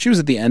 She was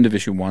at the end of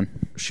issue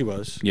 1. She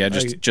was. Yeah,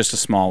 just a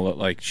small,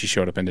 like, she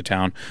showed up into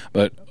town.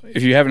 But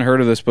if you haven't heard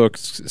of this book,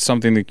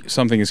 Something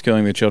is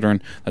Killing the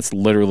Children, that's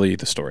literally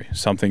the story.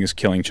 Something is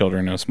killing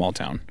children in a small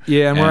town.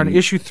 Yeah, and we're on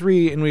issue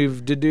 3, and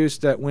we've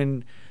deduced that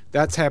when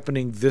that's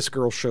happening, this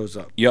girl shows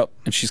up. Yep,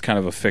 and she's kind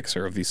of a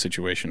fixer of these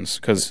situations,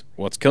 because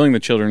what's killing the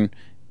children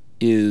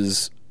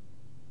is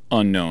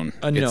unknown.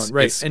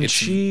 Right. And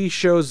she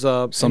shows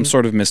up. Some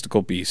sort of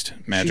mystical beast,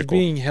 magical. She's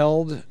being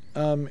held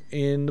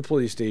in the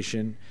police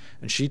station,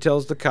 and she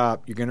tells the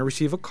cop, you're going to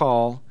receive a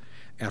call.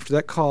 After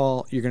that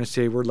call, you're going to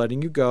say, we're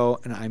letting you go,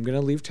 and I'm going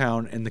to leave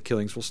town, and the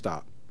killings will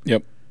stop.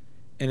 Yep.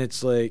 And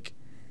it's like,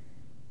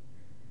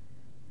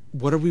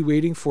 what are we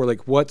waiting for?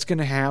 Like, what's going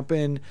to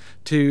happen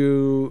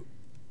to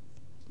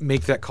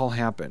make that call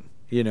happen?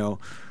 You know,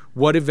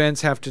 what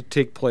events have to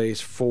take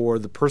place for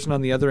the person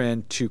on the other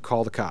end to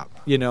call the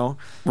cop? You know,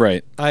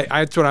 right?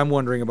 That's what I'm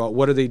wondering about.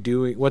 What are they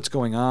doing? What's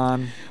going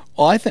on?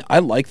 Well, I think I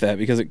like that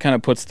because it kind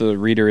of puts the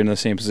reader in the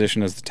same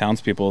position as the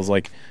townspeople. Is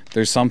like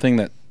there's something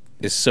that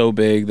is so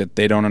big that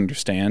they don't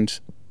understand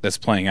that's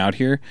playing out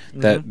here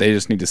that they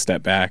just need to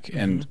step back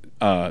and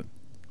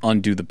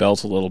undo the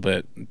belt a little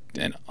bit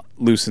and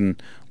loosen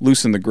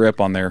the grip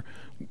on their.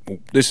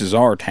 This is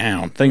our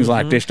town. Things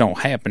like this don't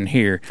happen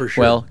here. For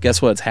sure. Well,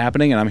 guess what's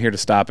happening, and I'm here to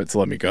stop it. So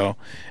let me go.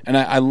 And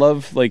I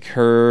love like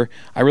her.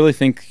 I really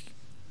think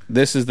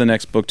this is the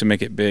next book to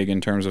make it big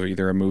in terms of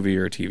either a movie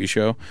or a TV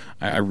show.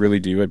 I really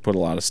do. I'd put a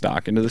lot of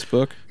stock into this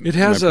book. It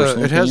has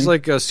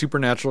like a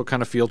supernatural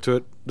kind of feel to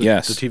it. The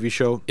TV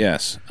show.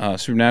 Yes,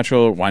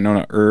 Supernatural.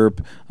 Winona Earp.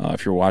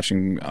 If you're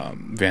watching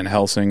Van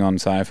Helsing on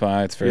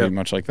Sci-Fi, it's very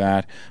much like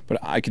that. But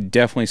I could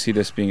definitely see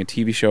this being a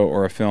TV show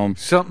or a film.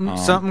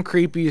 Something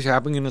creepy is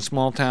happening in a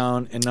small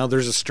town, and now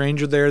there's a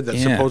stranger there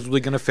that's supposedly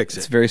going to fix it.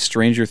 It's very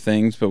Stranger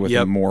Things, but with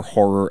a more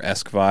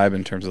horror-esque vibe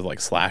in terms of like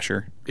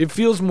slasher. It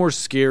feels more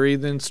scary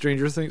than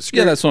Stranger Things.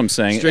 Yeah, that's what I'm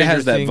saying. It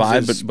has that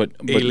vibe, but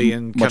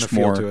alien kind of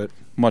feel to it.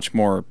 Much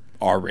more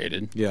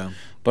R-rated. Yeah.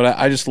 But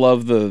I just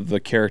love the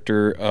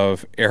character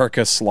of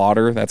Erica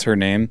Slaughter. That's her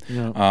name.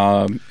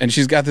 Yeah. And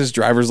she's got this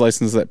driver's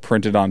license that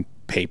printed on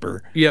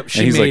paper. Yep,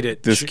 she made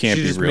it. This can't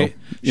be real.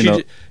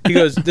 He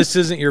goes, this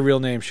isn't your real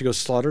name. She goes,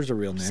 Slaughter's a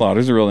real name.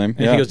 Slaughter's a real name.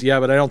 And he goes,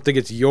 yeah, but I don't think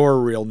it's your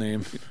real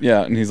name.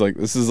 Yeah, and he's like,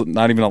 this is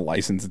not even a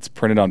license. It's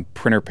printed on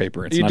printer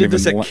paper. It's you not did even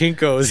this at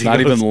Kinko's. It's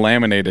not even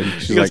laminated.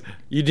 She's like,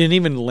 you didn't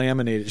even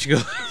laminate it. She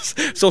goes,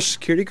 Social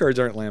Security cards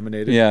aren't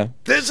laminated. Yeah.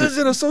 This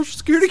isn't a Social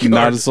Security card.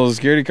 Not a Social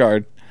Security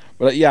card.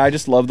 But yeah, I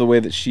just love the way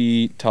that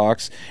she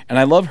talks, and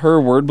I love her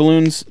word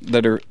balloons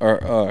that are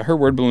her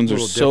word balloons are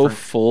so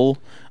full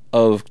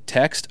of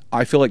text.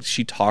 I feel like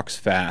she talks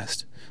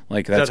fast.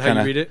 Like that's how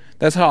you read it?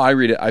 That's how I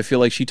read it. I feel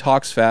like she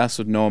talks fast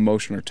with no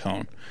emotion or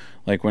tone.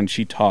 Like when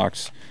she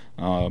talks,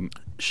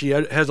 she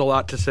has a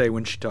lot to say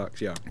when she talks.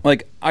 Yeah.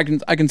 Like I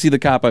can see the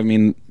cop. I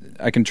mean,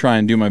 I can try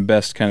and do my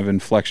best kind of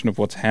inflection of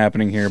what's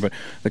happening here. But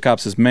the cop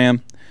says,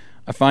 "Ma'am,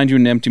 I find you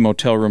in an empty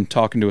motel room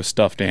talking to a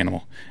stuffed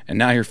animal, and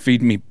now you're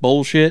feeding me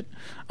bullshit.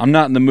 I'm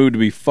not in the mood to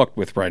be fucked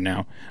with right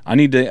now. I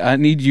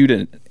need you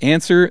to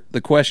answer the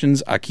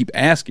questions I keep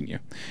asking you."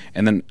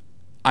 And then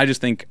I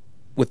just think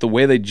with the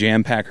way they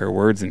jam pack her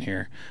words in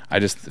here, I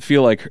just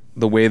feel like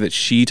the way that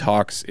she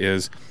talks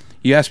is,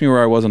 you asked me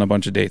where I was on a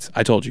bunch of dates.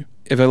 I told you.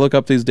 If I look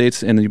up these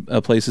dates in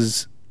the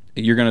places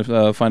you're going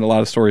to find a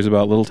lot of stories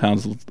about little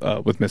towns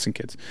with missing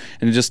kids.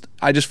 And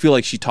I just feel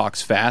like she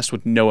talks fast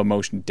with no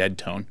emotion, dead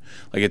tone.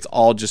 Like it's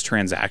all just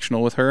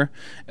transactional with her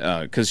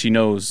because she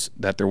knows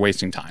that they're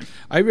wasting time.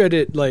 I read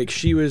it like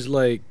she was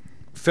like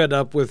fed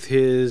up with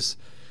his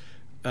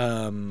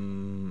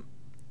being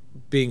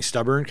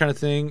stubborn kind of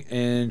thing.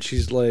 And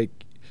she's like,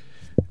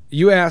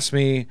 you asked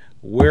me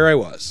where I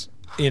was,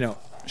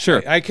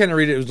 Sure. I kind of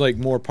read it was like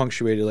more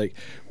punctuated, like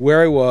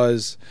where I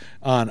was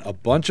on a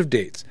bunch of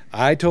dates.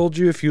 I told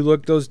you if you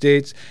look those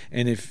dates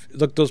and if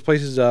look those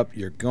places up,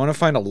 you're going to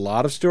find a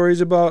lot of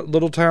stories about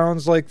little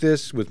towns like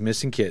this with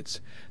missing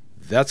kids.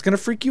 That's going to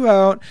freak you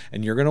out,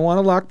 and you're going to want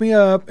to lock me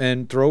up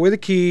and throw away the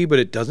key, but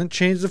it doesn't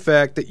change the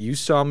fact that you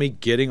saw me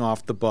getting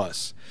off the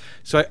bus.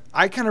 So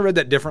I kind of read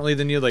that differently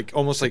than you, like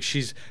almost like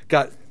she's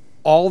got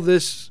all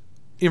this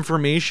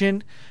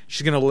information.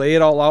 She's going to lay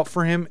it all out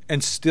for him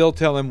and still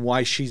tell him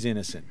why she's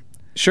innocent.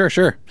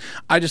 Sure.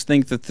 I just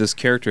think that this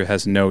character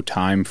has no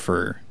time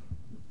for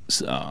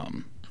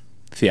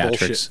theatrics.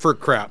 Bullshit. For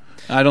crap.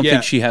 I don't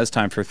think she has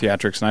time for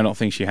theatrics, and I don't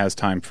think she has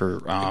time for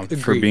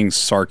being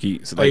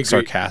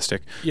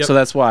sarcastic. Yep. So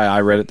that's why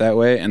I read it that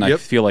way, and I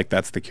feel like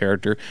that's the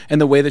character.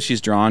 And the way that she's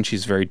drawn,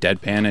 she's very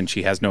deadpan, and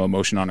she has no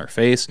emotion on her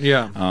face.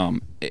 Yeah.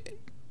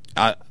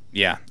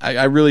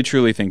 I really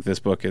truly think this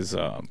book is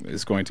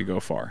going to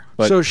go far.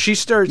 But so she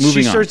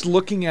starts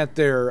looking at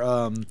their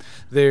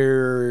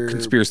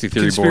conspiracy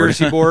theory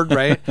board,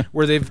 right,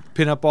 where they've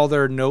pinned up all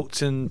their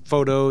notes and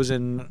photos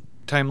and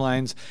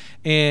timelines,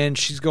 and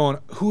she's going,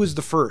 "Who is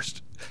the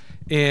first?"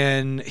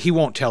 And he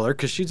won't tell her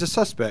because she's a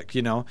suspect,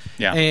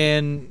 Yeah.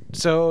 And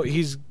so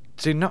he's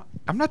saying, "No,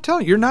 I'm not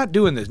telling you. You're not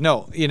doing this.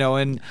 No,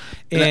 and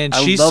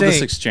I love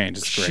this exchange.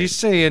 It's great. She's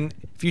saying,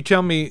 if you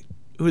tell me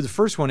who the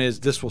first one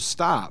is, this will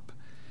stop.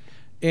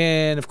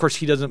 And, of course,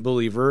 he doesn't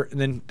believe her. And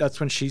then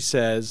that's when she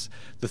says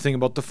the thing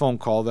about the phone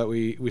call that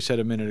we said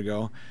a minute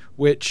ago,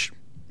 which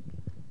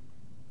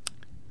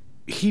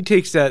he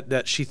takes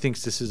that she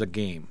thinks this is a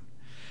game.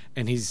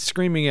 And he's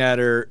screaming at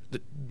her,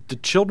 the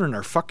children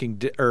are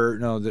fucking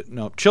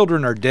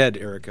children are dead,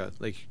 Erica.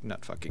 Like,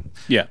 not fucking.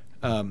 Yeah.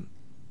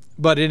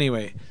 But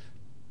anyway,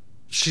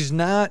 she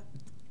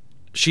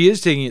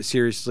is taking it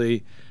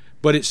seriously,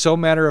 but it's so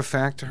matter of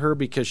fact to her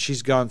because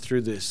she's gone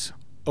through this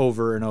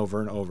over and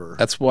over and over.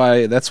 That's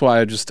why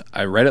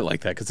I read it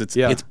like that because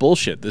it's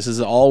bullshit. This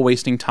is all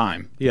wasting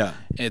time. Yeah.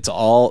 It's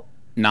all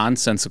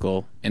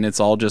nonsensical and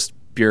it's all just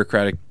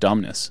bureaucratic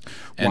dumbness.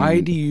 And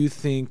why do you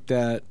think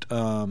that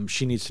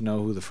she needs to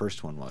know who the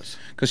first one was?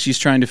 Because she's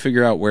trying to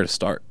figure out where to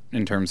start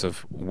in terms of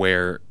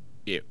where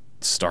it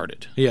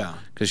started. Yeah.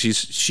 Because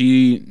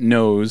she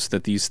knows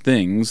that these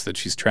things that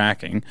she's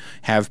tracking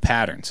have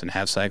patterns and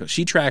have cycles.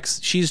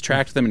 She's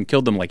tracked them and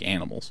killed them like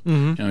animals.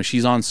 Mm-hmm.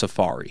 She's on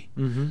safari.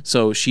 Mm-hmm.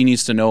 So she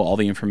needs to know all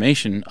the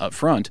information up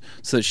front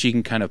so that she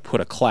can kind of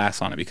put a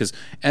class on it. Because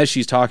as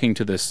she's talking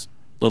to this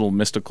little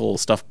mystical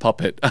stuffed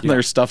puppet,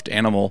 their stuffed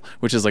animal,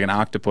 which is like an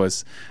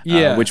octopus,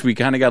 which we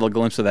kind of got a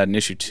glimpse of that in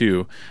issue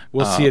 2.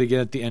 We'll see it again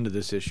at the end of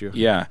this issue.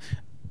 Yeah.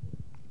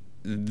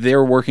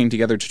 They're working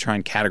together to try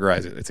and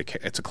categorize it.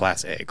 It's a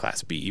class A,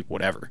 class B,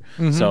 whatever.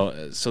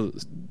 Mm-hmm. So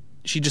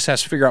she just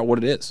has to figure out what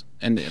it is.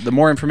 And the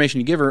more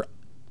information you give her,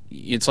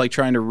 it's like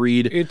trying to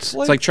read. It's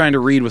like trying to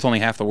read with only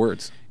half the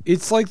words.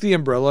 It's like the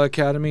Umbrella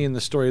Academy and the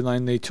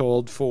storyline they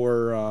told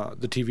for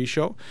the TV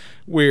show,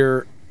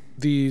 where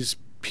these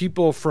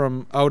people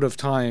from out of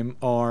time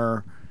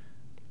are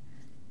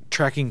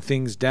tracking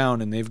things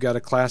down, and they've got a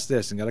class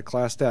this and got a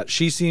class that.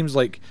 She seems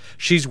like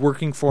she's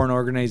working for an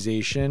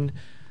organization.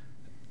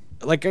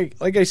 Like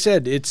I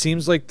said, it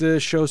seems like the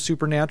show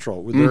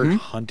Supernatural, where they're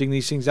hunting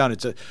these things down.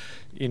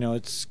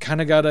 It's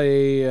kind of got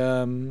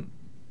a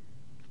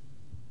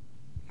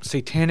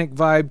satanic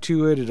vibe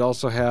to it. It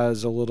also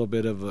has a little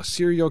bit of a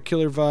serial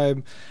killer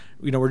vibe.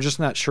 We're just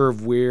not sure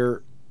of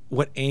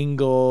what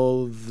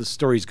angle the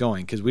story's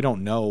going because we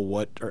don't know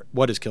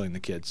what is killing the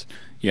kids.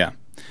 Yeah,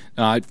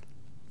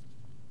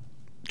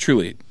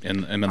 truly,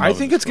 and I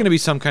think it's going to be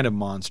some kind of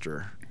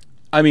monster.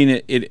 I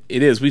mean, it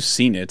is. We've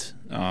seen it.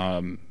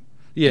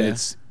 Yeah,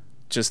 it's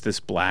just this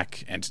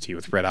black entity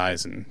with red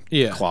eyes and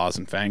claws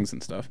and fangs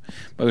and stuff.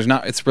 But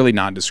it's really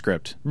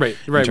nondescript, right?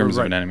 In terms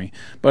of an enemy.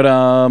 But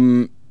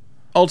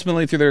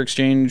ultimately, through their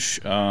exchange,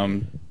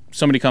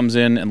 somebody comes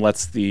in and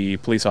lets the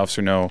police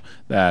officer know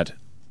that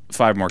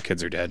 5 more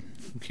kids are dead.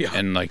 Yeah.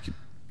 And like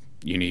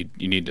you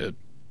need to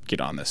get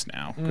on this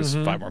now because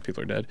 5 more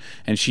people are dead.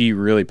 And she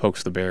really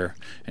pokes the bear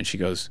and she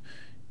goes,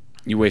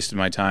 "You wasted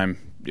my time.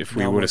 If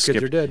we would have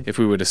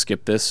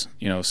skipped this,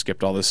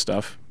 skipped all this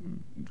stuff,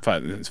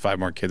 5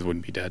 more kids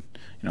wouldn't be dead.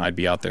 I'd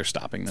be out there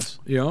stopping this."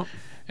 Yeah.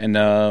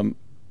 And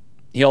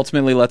he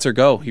ultimately lets her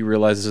go. He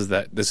realizes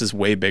that this is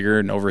way bigger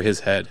and over his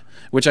head,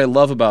 which I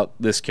love about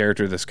this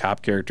character, this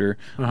cop character.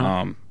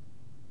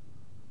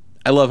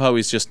 I love how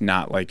he's just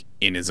not like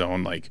in his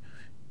own like,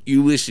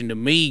 "You listen to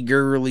me,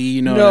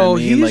 girly," what I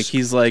mean?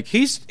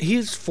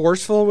 He's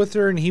forceful with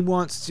her and he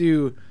wants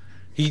to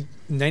He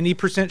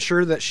 90%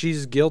 sure that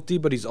she's guilty,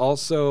 but he's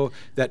also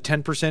that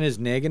 10% is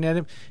nagging at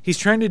him. He's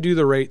trying to do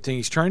the right thing.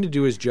 He's trying to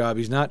do his job.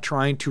 He's not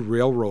trying to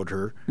railroad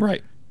her.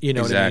 Right. You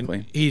know exactly.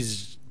 what I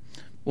mean?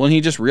 Well, and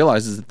he just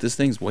realizes that this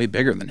thing's way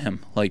bigger than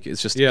him. Like,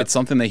 it's just, it's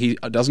something that he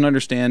doesn't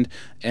understand,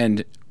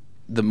 and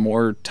the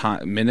more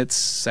time, minutes,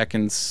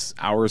 seconds,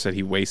 hours that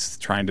he wastes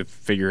trying to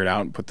figure it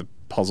out and put the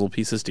puzzle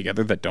pieces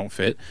together that don't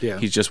fit,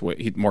 he's just,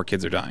 more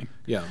kids are dying.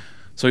 Yeah.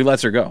 So he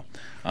lets her go.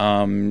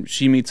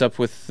 She meets up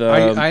with...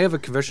 I have a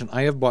confession.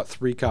 I have bought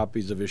 3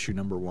 copies of issue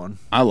number 1.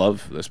 I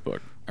love this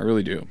book. I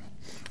really do.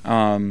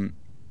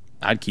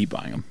 I'd keep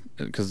buying them,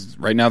 because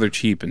right now they're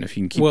cheap, and if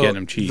you can keep getting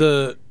them cheap...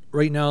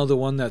 Right now, the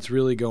one that's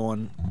really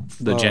going,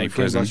 the Jenny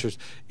Prison,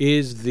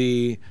 is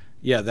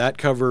that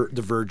cover,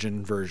 the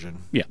Virgin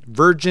version. Yeah,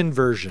 Virgin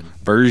version.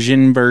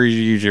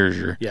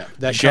 Yeah,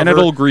 that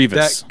Genital cover,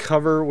 Grievous. That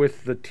cover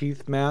with the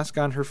teeth mask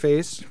on her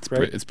face.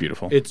 It's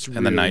beautiful. It's and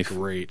really the knife.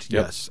 Great.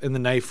 Yep. Yes, and the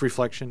knife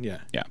reflection. Yeah,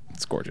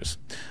 it's gorgeous.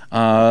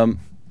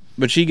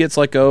 But she gets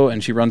let go,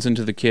 and she runs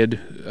into the kid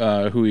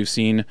who we've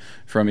seen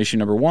from issue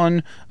number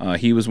 1.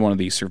 He was one of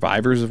the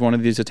survivors of one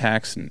of these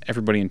attacks, and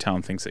everybody in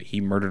town thinks that he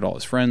murdered all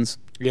his friends.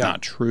 Yeah.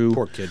 Not true.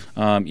 Poor kid.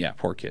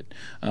 Poor kid.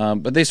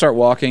 But they start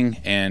walking,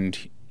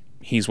 and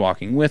he's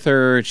walking with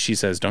her. She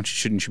says,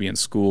 shouldn't you be in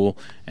school?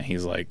 And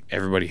he's like,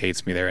 everybody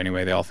hates me there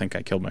anyway. They all think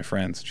I killed my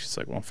friends. She's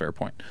like, well, fair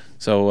point.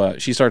 So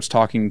she starts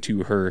talking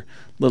to her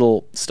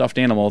little stuffed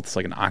animal. It's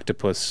like an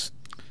octopus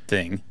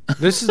thing.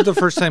 This is the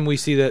first time we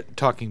see that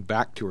talking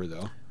back to her,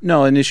 though.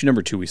 No, in issue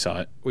number 2 we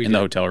saw it in the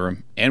hotel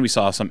room, and we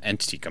saw some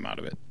entity come out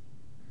of it.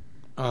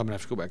 Oh, I'm gonna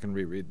have to go back and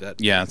reread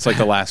that. Yeah, it's like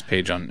the last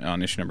page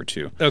on issue number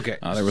 2. Okay,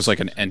 there was like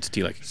an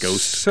entity, like a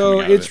ghost. So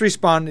it's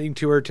responding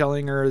to her,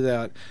 telling her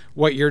that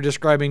what you're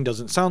describing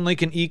doesn't sound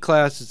like an E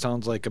class; it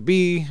sounds like a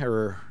B.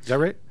 Or is that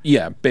right?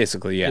 Yeah,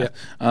 basically, yeah.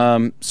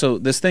 So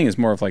this thing is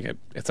more of like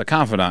it's a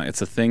confidant.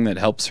 It's a thing that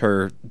helps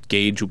her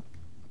gauge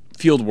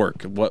field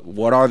work.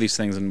 What are these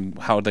things and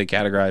how they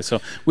categorize?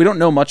 So we don't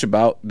know much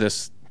about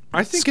this.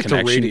 I think it's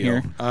a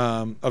radio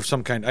of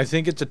some kind. I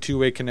think it's a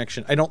two-way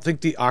connection. I don't think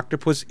the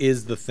octopus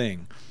is the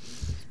thing.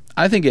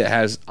 I think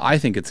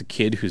it's a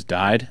kid who's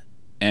died,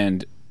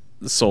 and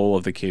the soul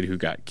of the kid who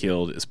got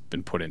killed has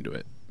been put into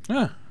it.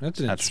 Ah, that's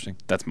interesting.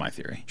 That's my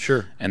theory.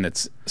 Sure. And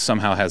it's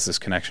somehow has this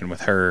connection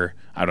with her.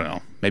 I don't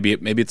know. Maybe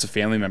it's a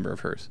family member of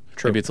hers.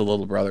 True. Maybe it's a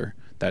little brother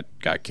that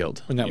got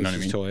killed. And that was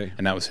his toy.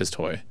 And that was his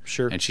toy.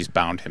 Sure. And she's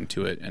bound him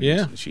to it, and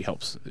he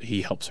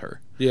helps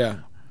her. Yeah.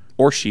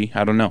 Or she,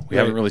 I don't know. We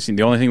haven't really seen.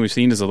 The only thing we've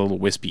seen is a little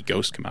wispy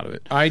ghost come out of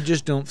it. I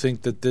just don't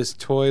think that this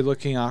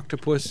toy-looking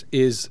octopus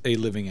is a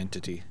living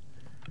entity.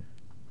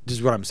 This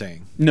is what I'm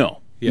saying.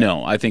 No.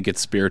 I think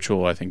it's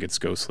spiritual. I think it's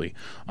ghostly.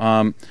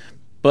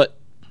 But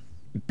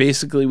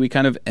basically, we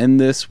kind of end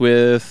this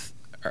with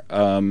they're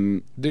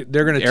going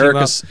to team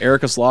up.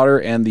 Erica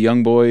Slaughter and the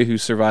young boy who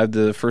survived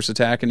the first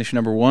attack in issue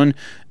number 1.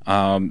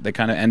 They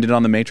kind of ended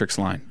on the Matrix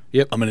line.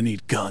 Yep. I'm going to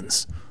need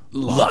guns.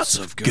 Lots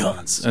of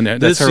guns. And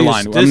that's her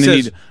line. I'm going to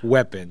need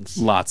weapons.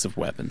 Lots of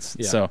weapons.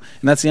 Yeah. So,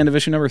 and that's the end of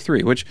issue number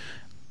 3, which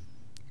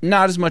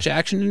not as much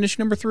action in issue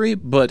number 3,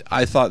 but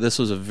I thought this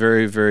was a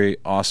very, very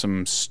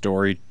awesome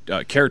story,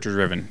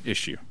 character-driven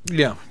issue.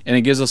 Yeah. And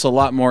it gives us a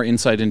lot more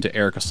insight into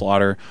Erica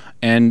Slaughter,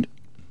 and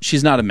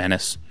she's not a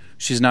menace.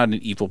 She's not an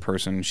evil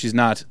person. She's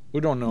not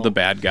we don't know. the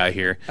bad guy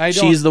here.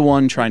 She's the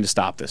one trying to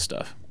stop this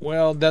stuff.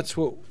 Well, that's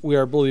what we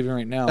are believing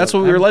right now. That's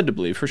what we were led to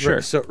believe, for sure.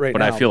 But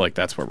now, I feel like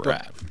that's where we're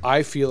at.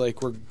 I feel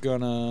like we're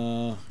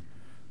gonna...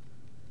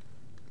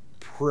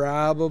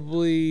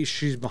 Probably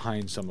she's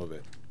behind some of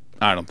it.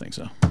 I don't think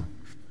so.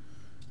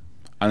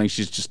 I think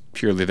she's just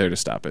purely there to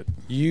stop it.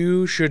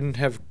 You shouldn't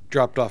have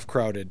dropped off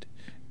Crowded.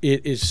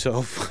 It is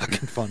so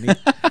fucking funny.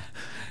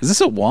 Is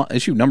this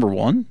issue number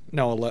 1?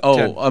 No,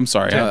 10. I'm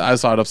sorry. I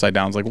saw it upside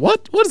down. I was like,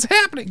 what? What is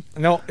happening?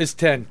 No, it's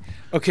 10.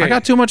 Okay. I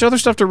got too much other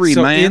stuff to read,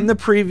 man. In the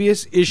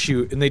previous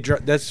issue, and they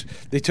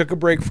took a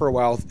break for a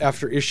while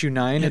after issue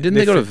 9. Yeah, didn't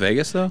they go to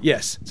Vegas, though?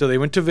 Yes. So they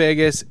went to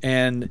Vegas,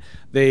 and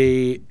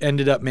they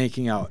ended up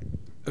making out.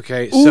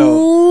 Okay,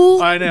 so...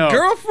 Ooh, I know.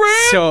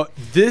 Girlfriend! So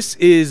this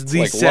is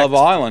the like Love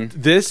Island.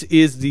 This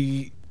is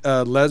the...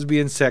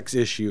 lesbian sex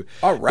issue.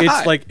 All right.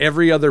 It's like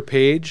every other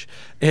page,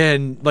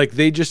 and like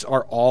they just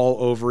are all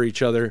over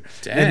each other.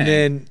 Dang. And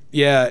then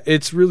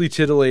it's really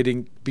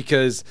titillating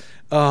because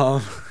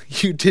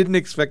you didn't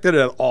expect it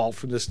at all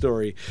from the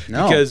story.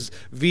 No. Because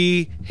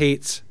V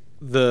hates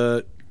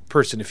the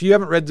person. If you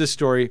haven't read this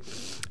story,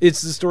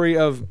 it's the story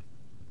of...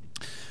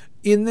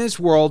 In this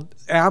world,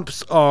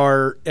 apps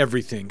are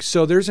everything.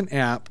 So there's an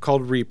app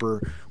called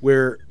Reaper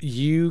where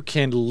you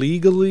can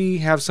legally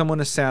have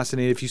someone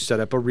assassinated if you set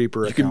up a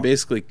Reaper account. You can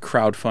basically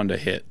crowdfund a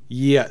hit.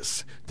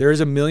 Yes.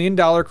 There's $1 million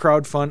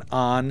crowdfund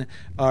on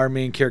our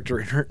main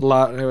character.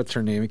 What's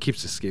her name? It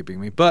keeps escaping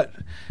me. But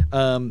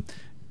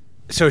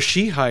so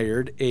she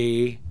hired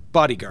a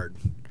bodyguard,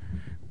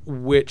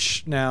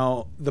 which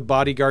now the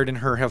bodyguard and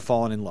her have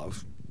fallen in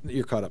love.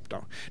 You're caught up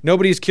now.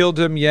 Nobody's killed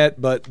him yet,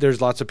 but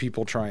there's lots of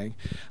people trying.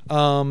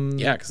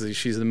 Yeah, because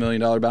she's the $1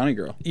 million bounty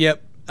girl.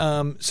 Yep.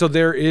 So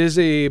there is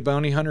a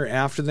bounty hunter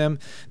after them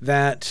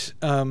that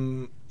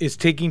is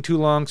taking too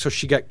long. So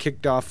she got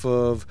kicked off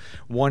of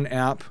one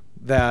app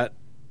that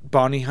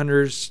bounty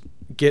hunters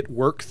get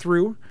work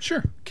through.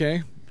 Sure.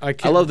 Okay.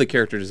 I love the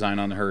character design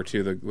on her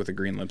too, with the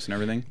green lips and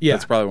everything. Yeah.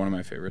 That's probably one of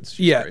my favorites.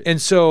 She's great.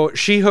 And so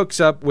she hooks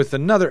up with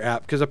another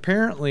app because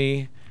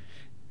apparently,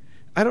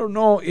 I don't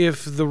know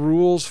if the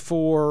rules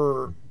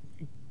for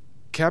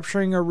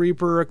capturing a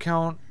Reaper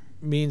account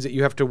means that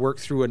you have to work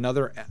through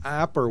another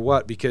app or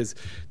what, because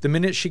the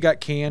minute she got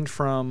canned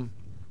from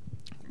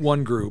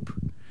one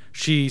group,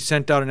 she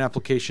sent out an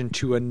application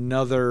to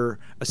another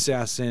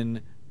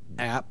assassin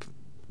app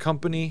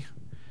company.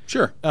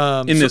 Sure.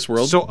 In this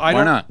world, so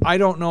why not? I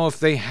don't know if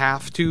they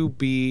have to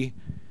be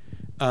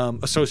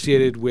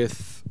associated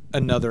with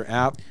another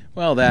app.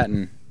 Well, that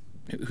and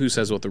who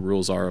says what the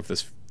rules are of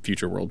this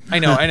future world? I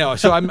know.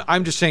 So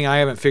I'm just saying I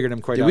haven't figured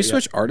them quite out Did we yet.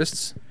 switch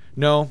artists?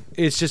 No,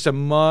 it's just a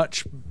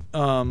much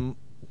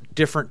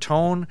different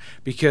tone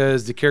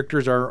because the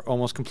characters are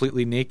almost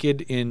completely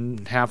naked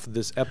in half of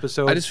this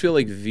episode. I just feel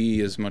like V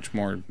is much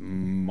more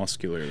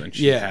muscular than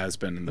she has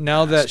been in the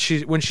now past.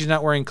 that when she's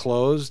not wearing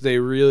clothes, they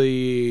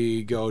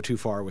really go too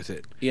far with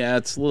it. Yeah,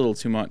 it's a little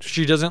too much.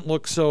 She doesn't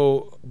look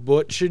so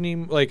butch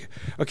anymore. Like,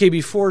 okay,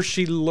 before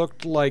she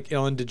looked like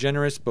Ellen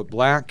DeGeneres but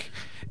black,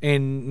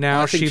 and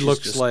now she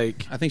looks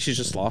like... I think she's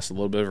just lost a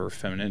little bit of her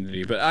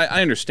femininity, but I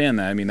understand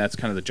that. I mean, that's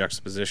kind of the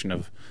juxtaposition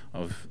of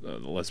the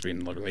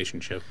lesbian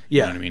relationship.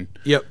 Yeah. You know what I mean?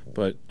 Yep.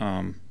 But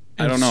I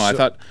don't know. I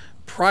thought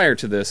prior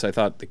to this, I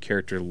thought the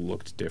character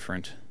looked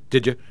different.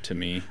 Did you? To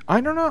me. I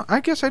don't know. I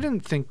guess I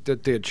didn't think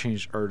that they had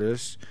changed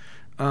artists.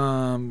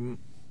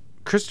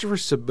 Christopher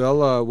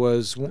Sabella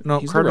was... No,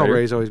 He's Cardinal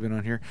Ray's always been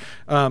on here.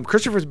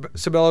 Christopher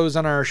Sabella was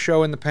on our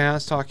show in the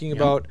past talking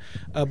about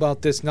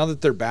this. Now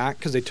that they're back,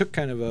 because they took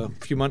kind of a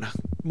few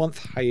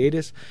month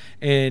hiatus,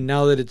 and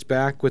now that it's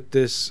back with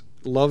this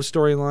love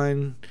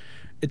storyline,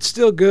 it's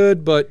still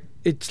good, but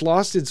it's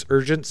lost its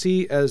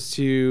urgency as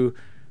to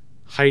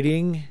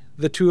hiding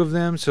the two of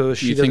them, so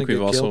she doesn't get killed. Do you think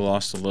we've also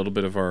lost a little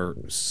bit of our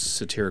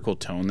satirical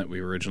tone that we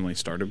originally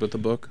started with the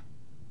book?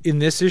 In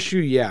this issue,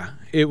 yeah.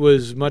 It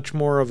was much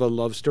more of a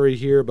love story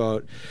here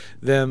about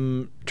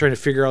them trying to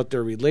figure out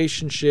their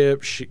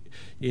relationship. V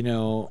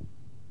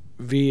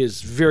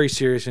is very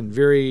serious and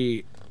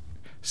very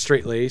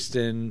straight-laced,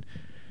 and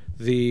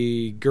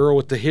the girl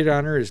with the hit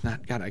on her is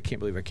not... God, I can't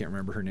believe I can't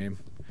remember her name.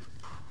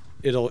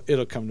 It'll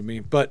come to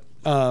me. But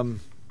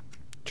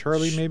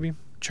Charlie, maybe?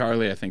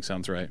 Charlie, I think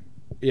sounds right.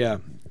 Yeah.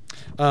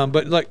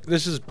 But, like,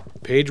 this is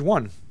page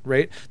 1,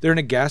 right? They're in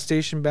a gas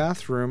station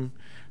bathroom,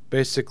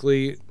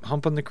 basically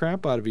humping the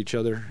crap out of each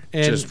other,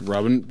 and just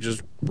rubbing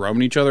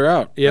each other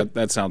out. Yep.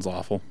 That sounds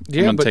awful.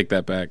 Yeah, I'm gonna take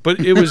that back.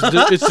 But it was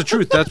it's the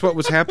truth. That's what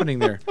was happening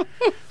there.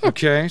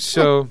 Okay,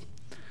 so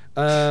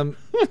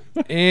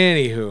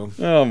anywho,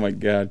 oh my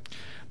god.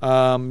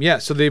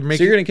 So they make.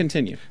 So you're gonna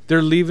continue.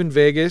 They're leaving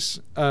Vegas.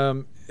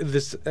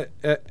 This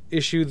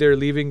issue, they're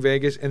leaving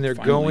Vegas, and they're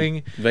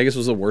going. Vegas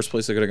was the worst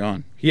place they could have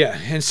gone. Yeah,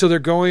 and so they're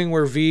going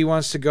where V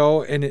wants to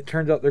go, and it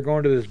turns out they're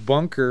going to this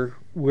bunker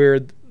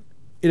where.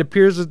 It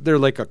appears that they're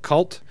like a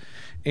cult,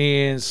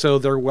 and so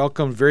they're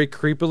welcomed very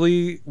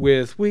creepily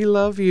with, "We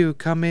love you,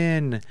 come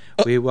in,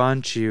 we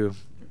want you."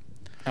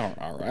 Oh,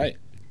 all right.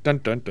 Dun,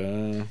 dun,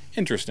 dun.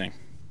 Interesting.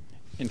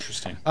 I'm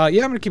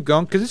going to keep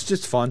going because it's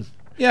just fun.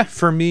 Yeah.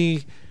 For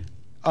me,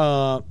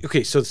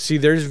 okay, so see,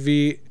 there's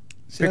V,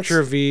 picture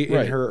of V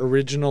in her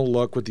original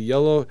look with the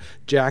yellow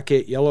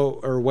jacket,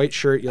 yellow or white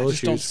shirt, yellow shoes. I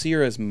just don't see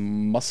her as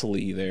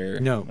muscly there.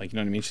 No. Like, you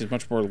know what I mean? She's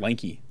much more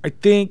lanky. I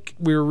think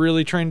we were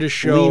really trying to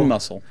show... Lean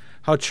muscle.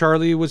 How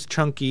Charlie was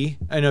chunky.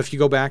 I know if you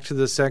go back to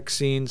the sex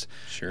scenes,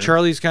 sure.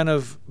 Charlie's kind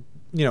of,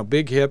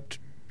 big hipped,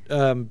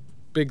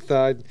 big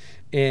thighed,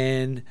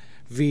 and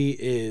V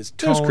is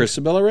toned. There's Chris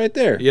Sabella right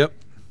there. Yep.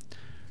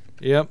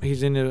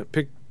 He's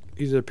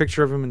he's a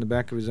picture of him in the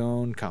back of his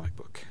own comic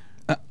book.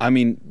 I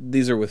mean,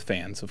 these are with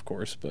fans, of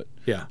course, but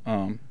yeah.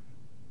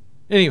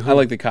 Anywho, I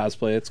like the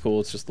cosplay. It's cool.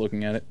 It's just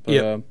looking at it. But,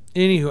 yeah.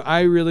 Anywho,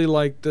 I really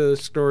like the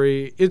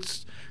story.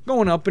 It's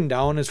going up and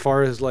down as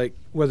far as like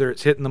whether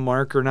it's hitting the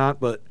mark or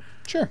not, but.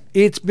 Sure.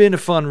 It's been a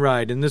fun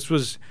ride, and this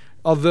was,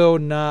 although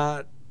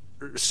not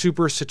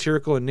super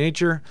satirical in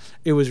nature,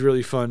 it was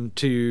really fun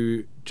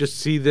to just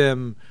see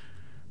them,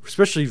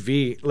 especially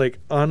V, like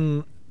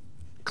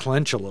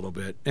unclench a little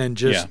bit and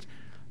just,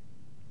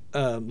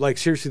 like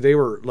seriously, they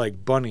were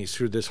like bunnies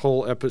through this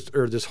whole episode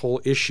or this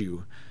whole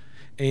issue,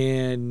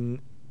 and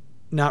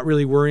not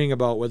really worrying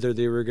about whether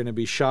they were going to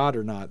be shot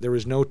or not. There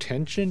was no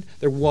tension.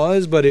 There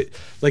was, but it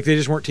like they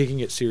just weren't taking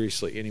it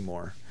seriously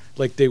anymore.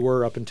 Like they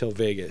were up until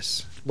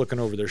Vegas, looking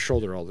over their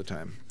shoulder all the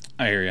time.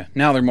 I hear you.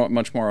 Now they're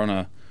much more on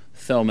a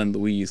Thelma and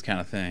Louise kind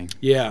of thing.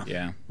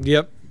 Yeah.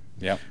 Yep.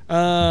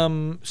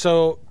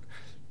 So,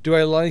 do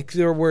I like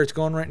where it's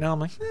going right now? I'm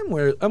like,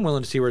 I'm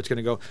willing to see where it's going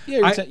to go.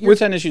 Yeah, you're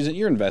 10 issues.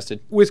 You're invested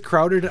with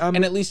Crowded.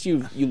 And at least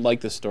you like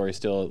the story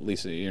still. At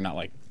least you're not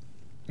like,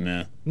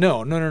 meh.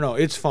 No.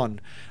 It's fun.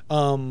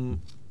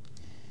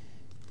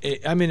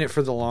 I'm in it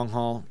for the long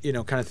haul,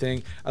 kind of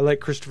thing. I like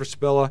Christopher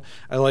Spella.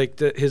 I like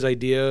his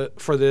idea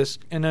for this,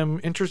 and I'm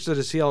interested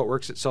to see how it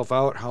works itself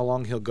out, how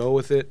long he'll go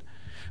with it.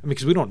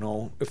 Because we don't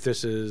know if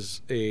this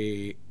is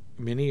a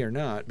mini or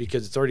not,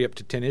 because it's already up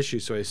to 10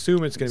 issues, so I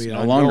assume it's going to be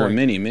no longer a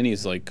mini.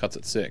 Mini's like cuts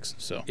at 6,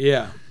 so.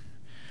 Yeah.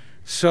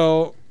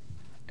 So,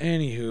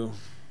 anywho,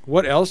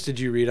 what else did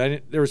you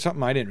read? There was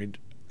something I didn't read.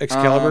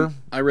 Excalibur?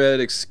 I read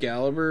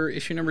Excalibur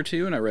issue number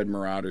 2, and I read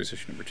Marauders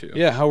issue number 2.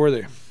 Yeah, how were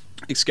they?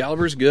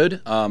 Excalibur's good.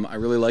 I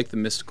really like the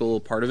mystical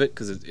part of it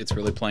because it's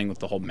really playing with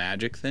the whole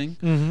magic thing.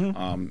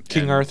 Mm-hmm.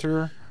 King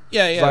Arthur.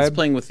 Yeah, vibe. It's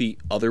playing with the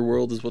other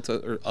world,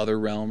 or other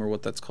realm, or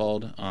what that's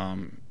called.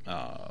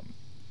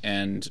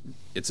 And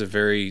it's a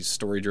very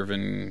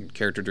story-driven,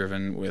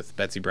 character-driven with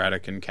Betsy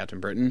Braddock and Captain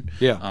Britain.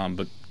 Yeah.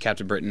 But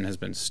Captain Britain has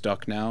been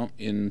stuck now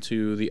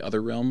into the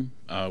other realm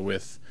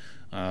with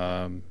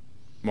Morgan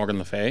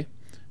Le Fay,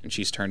 and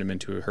she's turned him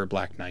into her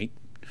Black Knight.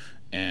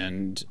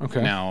 And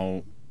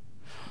now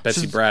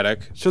Betsy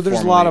Braddock. So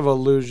there's a lot of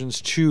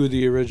allusions to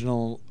the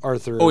original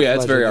Arthur. Oh yeah,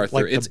 it's very legend,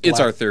 Arthur. Like it's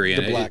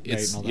Arthurian. The Black Knight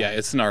and all that.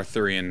 It's an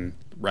Arthurian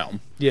realm.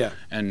 Yeah.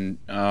 And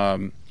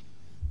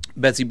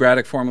Betsy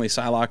Braddock, formerly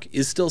Psylocke,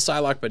 is still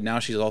Psylocke, but now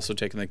she's also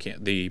taken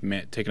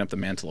taken up the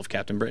mantle of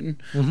Captain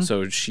Britain. Mm-hmm.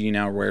 So she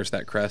now wears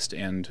that crest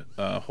and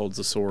holds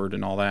the sword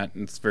and all that.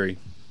 And it's very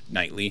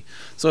knightly.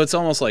 So it's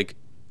almost like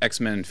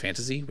X-Men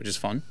fantasy, which is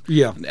fun.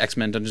 Yeah.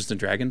 X-Men Dungeons and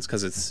Dragons,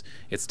 because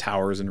it's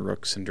towers and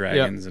rooks and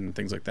dragons and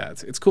things like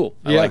that. It's cool.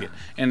 I like it.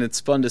 And it's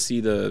fun to see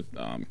the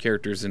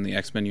characters in the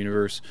X-Men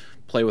universe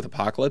play with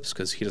Apocalypse,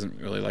 because he doesn't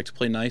really like to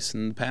play nice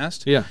in the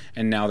past. Yeah.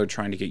 And now they're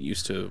trying to get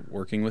used to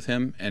working with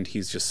him, and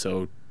he's just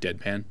so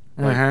deadpan.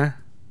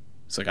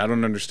 It's like, I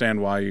don't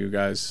understand why you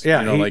guys,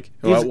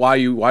 why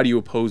do you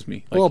oppose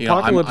me? Like, well,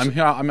 Apocalypse, I'm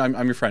here.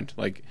 I'm your friend.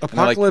 Like,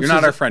 Apocalypse, you're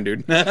not our friend,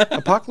 dude.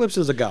 Apocalypse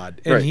is a god,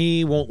 and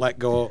he won't let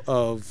go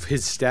of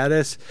his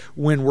status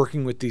when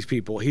working with these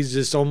people. He's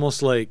just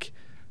almost like,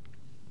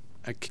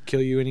 I could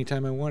kill you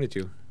anytime I wanted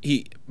to.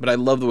 But I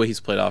love the way he's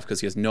played off, because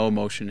he has no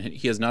emotion.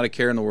 He has not a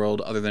care in the world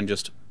other than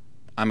just,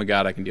 I'm a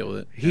god, I can deal with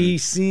it. He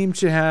seemed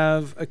to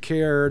have a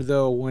care,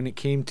 though, when it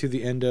came to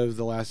the end of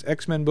the last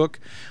X-Men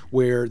book,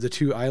 where the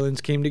two islands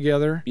came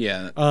together.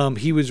 Yeah.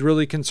 He was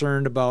really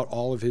concerned about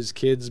all of his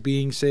kids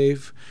being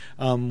safe.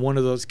 One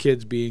of those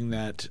kids being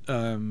that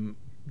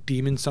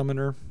demon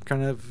summoner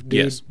kind of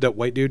dude, yes. That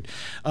white dude.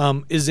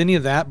 Is any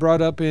of that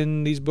brought up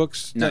in these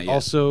books Not that yet.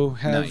 Also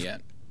have Not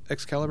yet.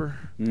 Excalibur?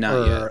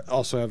 Not yet.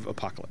 Also have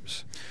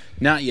Apocalypse?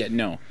 Not yet,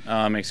 no.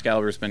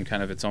 Excalibur's been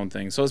kind of its own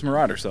thing. So is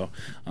Marauders, though.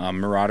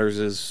 Marauders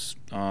is,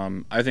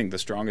 I think, the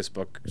strongest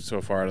book so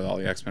far out of all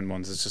the X-Men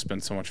ones. It's just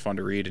been so much fun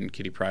to read, and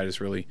Kitty Pryde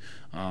has really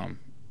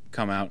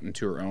come out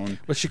into her own.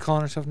 What's she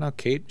calling herself now,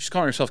 Kate? She's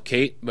calling herself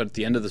Kate, but at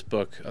the end of this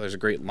book, there's a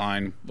great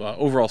line.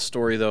 Overall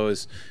story, though,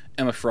 is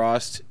Emma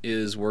Frost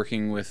is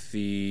working with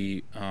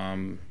the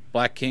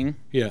Black King,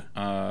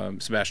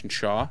 Sebastian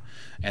Shaw,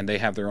 and they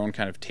have their own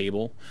kind of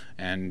table,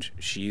 and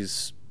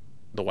she's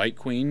the White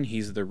Queen,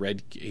 he's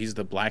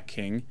the Black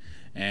King,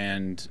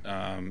 and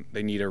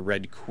they need a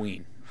Red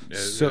Queen,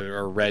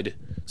 or red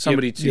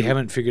somebody to. You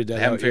haven't figured that out.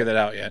 I haven't figured that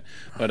out yet,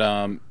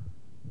 but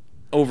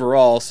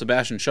overall,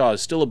 Sebastian Shaw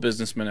is still a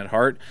businessman at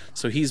heart,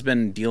 so he's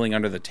been dealing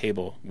under the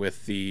table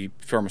with the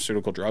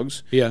pharmaceutical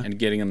drugs, and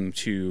getting them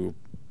to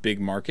big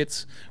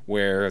markets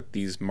where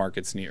these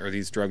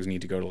drugs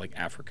need to go to, like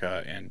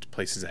Africa and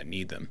places that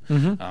need them.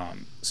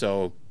 Mm-hmm.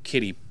 So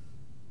Kitty.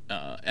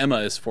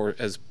 Emma has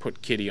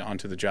put Kitty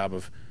onto the job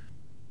of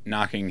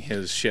knocking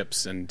his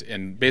ships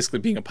and basically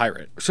being a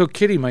pirate. So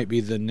Kitty might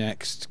be the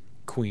next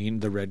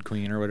queen, the Red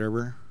Queen or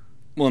whatever.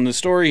 Well, in the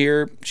story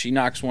here, she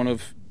knocks one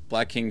of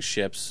Black King's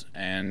ships,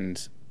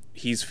 and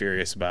he's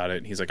furious about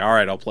it. He's like, all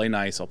right, I'll play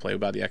nice. I'll play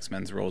by the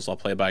X-Men's rules. I'll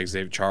play by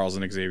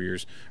Charles's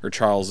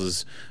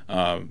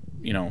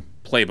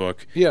playbook,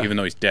 even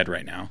though he's dead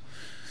right now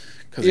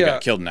because he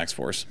got killed in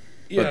X-Force.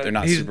 But they're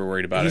not super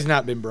worried about it. He's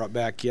not been brought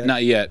back yet.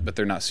 Not yet, but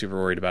they're not super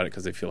worried about it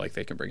because they feel like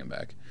they can bring him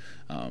back.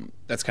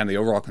 That's kind of the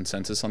overall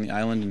consensus on the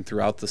island and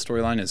throughout the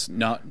storyline. Is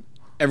not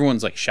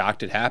everyone's like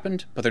shocked it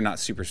happened, but they're not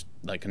super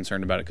like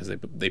concerned about it because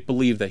they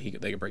believe that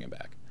they can bring him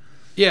back.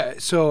 Yeah.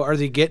 So are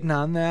they getting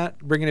on that,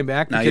 bringing it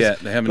back? Not yet.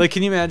 They haven't. Like,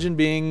 can you imagine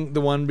being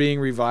the one being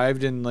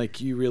revived and like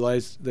you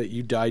realize that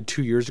you died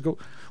 2 years ago?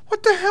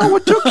 What the hell?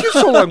 What took you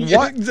so long? Yeah,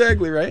 what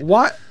exactly right?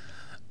 What?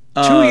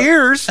 2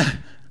 years?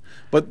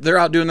 But they're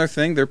out doing their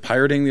thing. They're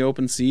pirating the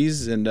open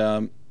seas, and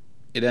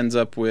it ends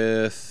up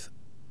with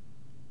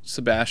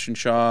Sebastian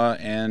Shaw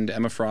and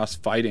Emma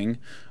Frost fighting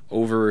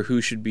over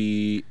who should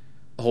be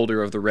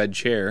holder of the red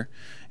chair.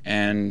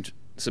 And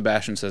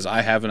Sebastian says,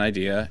 I have an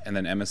idea. And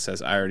then Emma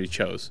says, I already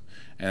chose.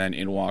 And then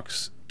in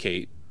walks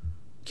Kitty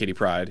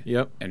Pryde.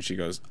 Yep. And she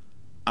goes,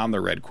 I'm the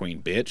Red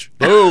Queen, bitch.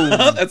 Boom.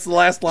 That's the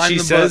last line she in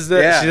the book. Says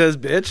that. Yeah. She says,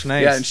 bitch.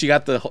 Nice. Yeah, and she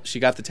got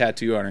the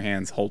tattoo on her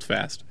hands, hold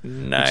fast.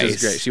 Nice. Which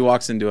is great. She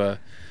walks into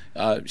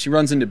she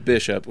runs into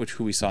Bishop,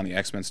 who we saw in the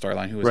X-Men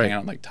storyline, who was hanging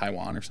out in like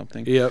Taiwan or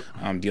something. Yep.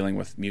 Dealing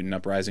with mutant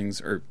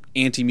uprisings or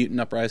anti-mutant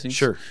uprisings.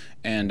 Sure.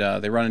 And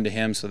they run into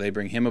him, so they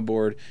bring him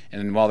aboard.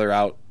 And then while they're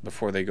out,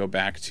 before they go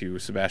back to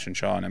Sebastian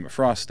Shaw and Emma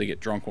Frost, they get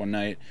drunk one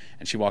night,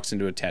 and she walks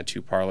into a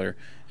tattoo parlor,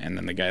 and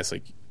then the guy's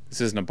like,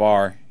 "This isn't a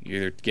bar. You're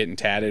either getting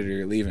tatted or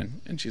you're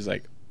leaving." And she's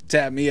like,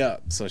 "Tat me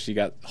up." So she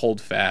got hold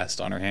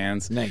fast on her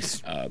hands.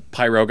 Nice.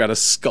 Pyro got a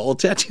skull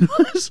tattoo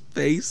on his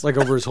face. Like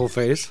over his whole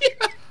face?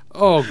 Yeah.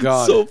 Oh,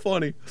 God. So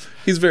funny.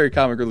 He's very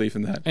comic relief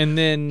in that. And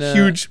then...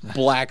 huge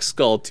black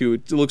skull, too.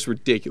 It looks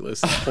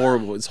ridiculous. It's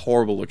horrible. It's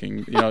horrible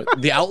looking. You know,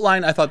 the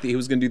outline, I thought that he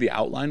was going to do the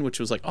outline, which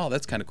was like, oh,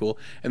 that's kind of cool.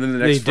 And then the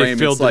next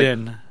frame, it's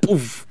like,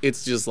 poof.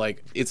 It's just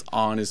like, it's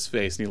on his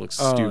face, and he looks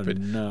stupid.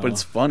 No. But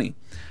it's funny.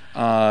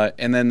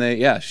 And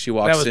then she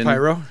walks in. That was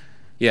Pyro?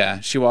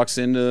 Yeah, she walks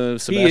into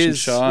Sebastian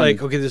Shaw.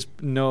 Like, okay, there's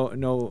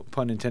no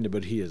pun intended,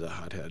 but he is a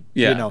hothead.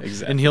 Yeah, you know?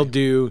 exactly. And he'll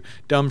do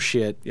dumb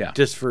shit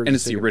just for... And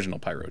it's the original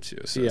Pyro, too,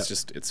 so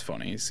it's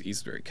funny.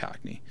 He's very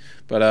cockney.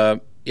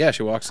 But,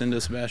 she walks into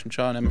Sebastian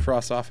Shaw and Emma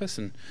Frost's office,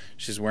 and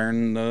she's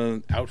wearing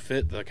the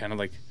outfit, the kind of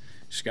like...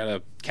 She's got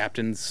a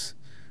captain's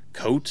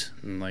coat,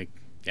 and like,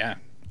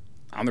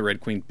 I'm the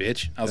Red Queen,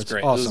 bitch. That was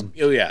great. Awesome.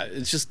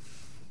 It's just...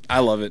 I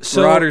love it.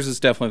 Marauders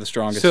is definitely the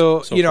strongest. So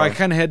far. I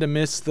kind of had to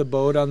miss the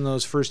boat on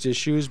those first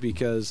issues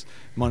because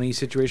money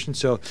situation.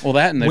 So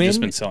and they've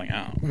just been selling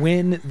out.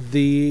 When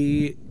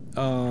the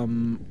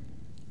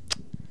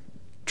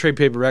trade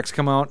paperbacks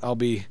come out, I'll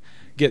be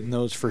getting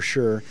those for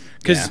sure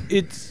because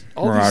it's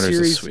all Marauders these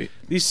series. Is sweet.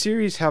 These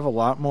series have a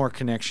lot more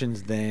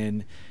connections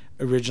than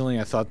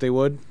originally I thought they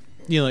would.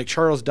 You know, like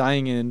Charles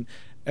dying in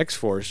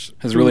X-Force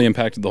has really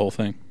impacted the whole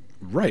thing,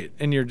 right?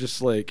 And you're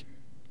just like,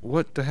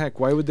 what the heck?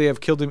 Why would they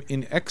have killed him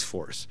in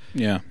X-Force?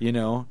 Yeah. You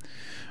know?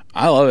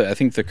 I love it. I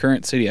think the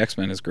current City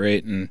X-Men is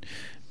great, and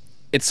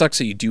it sucks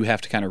that you do have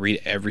to kind of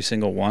read every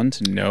single one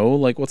to know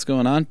like what's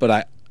going on, but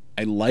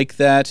I like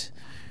that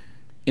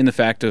in the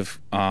fact of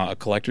a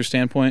collector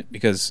standpoint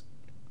because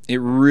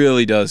it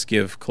really does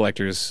give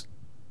collectors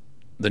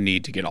the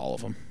need to get all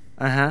of them.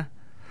 Uh-huh.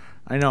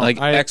 I know.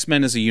 Like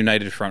X-Men is a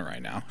united front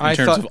right now in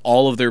terms of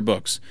all of their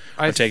books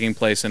are taking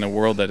place in a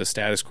world that is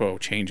status quo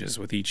changes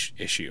with each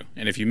issue.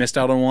 And if you missed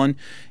out on one,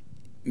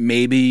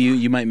 maybe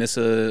you might miss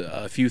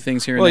a few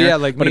things here and there.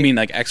 Yeah, but I mean,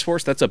 like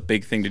X-Force, that's a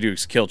big thing to do.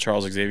 Is kill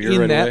Charles Xavier right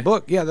away. In that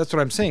book, yeah, that's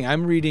what I'm saying.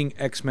 I'm reading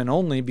X-Men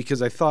only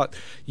because I thought,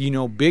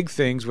 big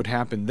things would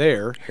happen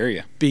there. Hear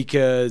ya.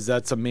 Because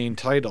that's a main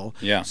title.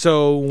 Yeah.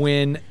 So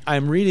when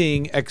I'm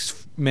reading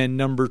X-Men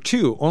number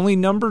 2, only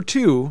number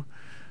 2,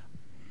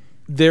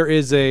 there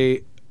is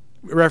a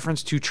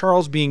reference to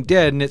Charles being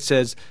dead, and it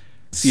says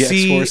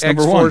See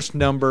X-Force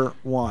number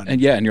 1.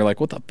 And you're like,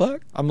 what the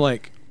fuck? I'm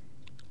like,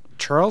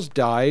 Charles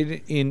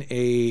died in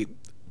a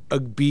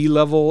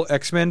B-level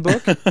X-Men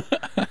book?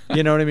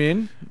 You know what I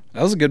mean?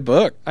 That was a good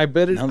book. I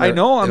bet it. I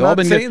know, I'm not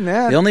saying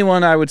that. The only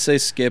one I would say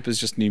skip is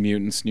just New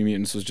Mutants. New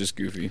Mutants was just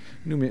goofy.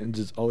 New Mutants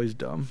is always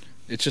dumb.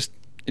 It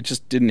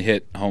just didn't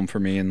hit home for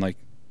me, and like,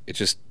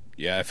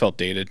 I felt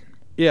dated.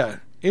 Yeah,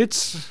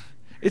 it's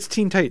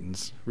Teen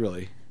Titans,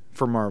 really,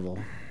 for Marvel.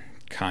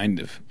 Kind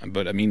of.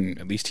 But, I mean,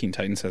 at least Teen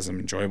Titans has some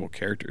enjoyable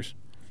characters.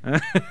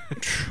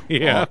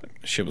 Yeah.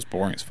 Shit was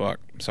boring as fuck.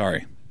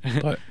 Sorry.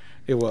 But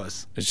it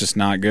was. It's just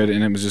not good,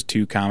 and it was just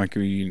too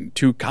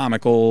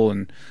comical,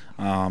 and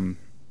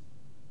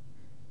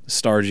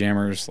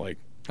Starjammers, like...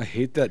 I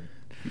hate that.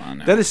 Come on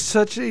now. That is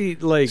such a,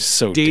 like...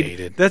 So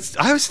dated.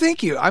 I was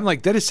thinking, I'm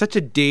like, that is such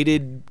a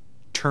dated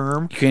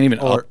term. You can't even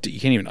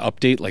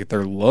update, like,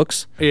 their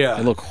looks. Yeah.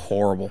 They look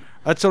horrible.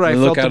 That's what I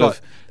felt about.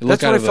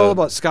 That's what I felt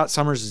about Scott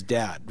Summers'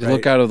 dad. Right? They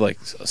look out of like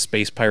a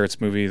Space Pirates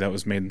movie that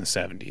was made in the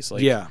 70s.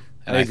 Like, yeah,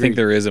 and I think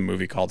there is a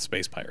movie called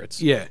Space Pirates.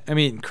 Yeah, I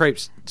mean,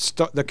 Crepes,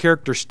 the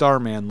character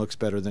Starman looks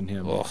better than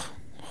him. Ugh,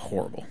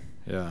 horrible.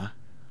 Yeah.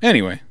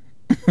 Anyway,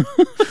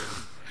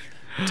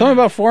 tell me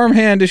about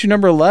Farmhand issue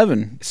number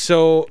 11.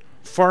 So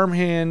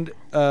Farmhand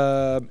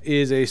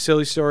is a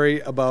silly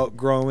story about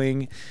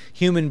growing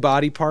human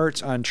body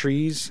parts on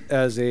trees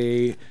as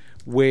a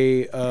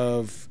way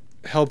of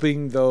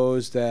helping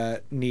those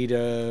that need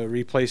a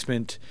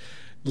replacement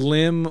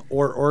limb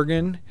or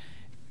organ.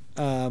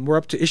 We're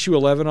up to issue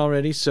 11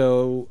 already,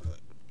 so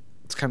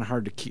it's kind of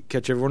hard to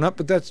catch everyone up,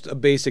 but that's a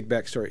basic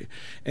backstory.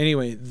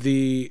 Anyway,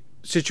 the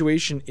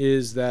situation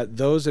is that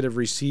those that have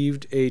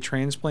received a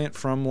transplant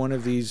from one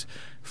of these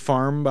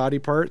farm body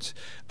parts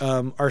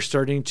are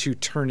starting to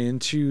turn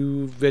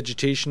into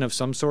vegetation of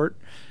some sort,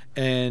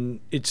 and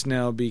it's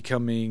now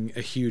becoming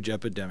a huge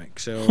epidemic.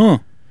 So,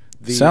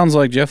 sounds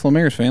like Jeff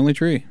Lemire's family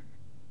tree.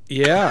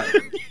 Yeah.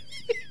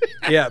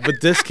 Yeah, but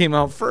this came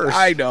out first.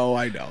 I know.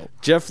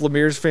 Jeff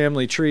Lemire's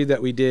family tree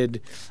that we did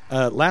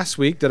last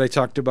week that I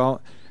talked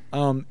about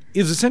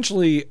is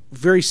essentially a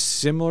very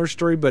similar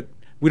story, but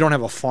we don't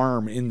have a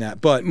farm in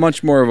that. But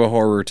much more of a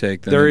horror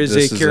take than there is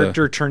a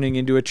character turning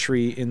into a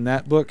tree in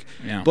that book.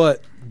 Yeah.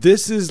 But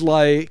this is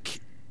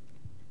like,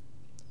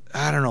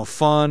 I don't know,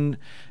 fun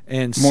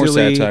and more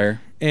silly.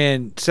 satire.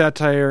 And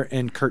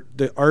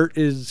the art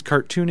is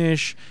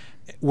cartoonish.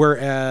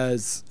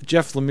 Whereas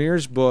Jeff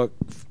Lemire's book,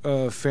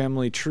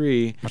 Family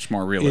Tree, much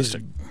more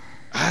realistic.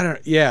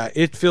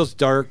 It feels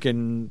dark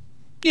and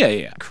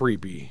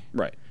creepy.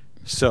 Right.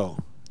 So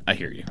I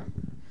hear you.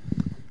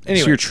 Anyway,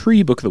 it's your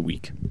tree book of the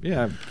week.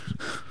 Yeah,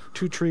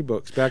 2 tree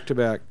books back to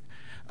back.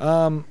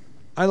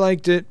 I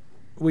liked it.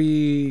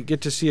 We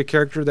get to see a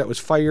character that was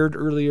fired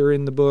earlier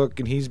in the book,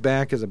 and he's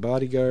back as a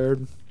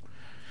bodyguard.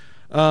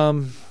 I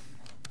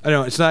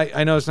know it's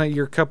not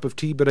your cup of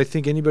tea, but I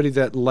think anybody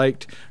that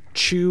liked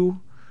Chew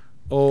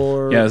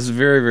it's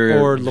very, very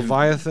or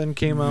Leviathan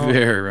came out.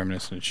 Very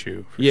reminiscent of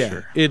Chew. For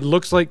sure. It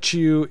looks like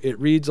Chew. It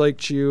reads like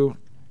Chew.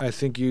 I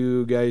think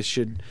you guys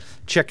should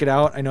check it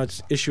out. I know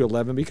it's issue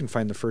 11, but you can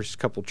find the first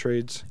couple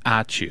trades.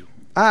 Chew.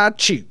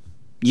 Chew.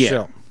 Yeah.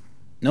 So,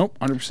 nope.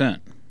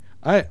 100%.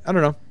 I don't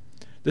know.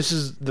 This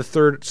is the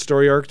 3rd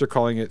story arc. They're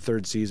calling it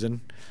 3rd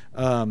season,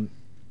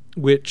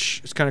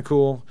 which is kind of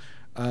cool.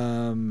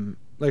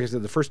 Like I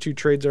said, the first 2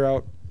 trades are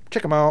out.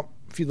 Check them out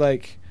if you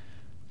like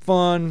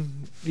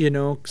fun,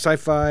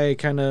 sci-fi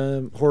kind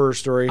of horror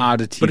story,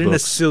 oddity, but in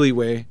books. a silly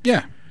way.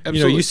 Yeah,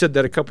 absolutely. You said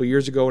that a couple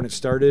years ago when it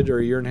started, or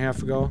a year and a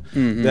half ago,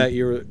 that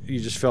you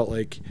just felt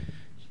like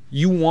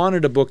you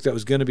wanted a book that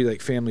was going to be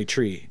like Family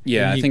Tree.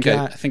 Yeah, I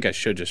think I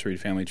should just read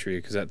Family Tree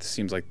because that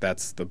seems like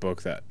that's the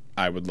book that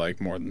I would like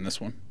more than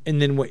this one.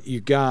 And then what you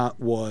got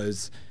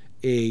was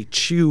a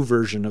Chew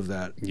version of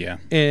that. Yeah,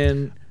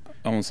 and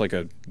almost like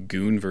a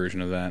goon version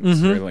of that. It's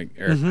very like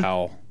Eric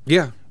Powell.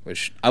 Yeah.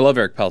 Which I love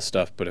Eric Powell's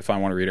stuff, but if I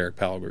want to read Eric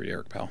Powell, I'll read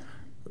Eric Powell.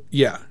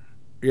 Yeah,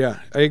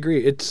 I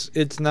agree.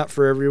 It's not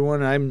for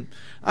everyone.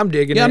 I'm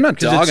digging it. Yeah, I'm not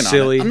dogging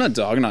on it. I'm not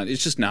dogging on it.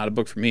 It's just not a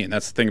book for me, and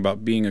that's the thing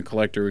about being a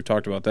collector. We've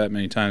talked about that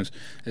many times.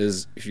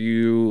 Is if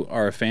you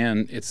are a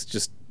fan, it's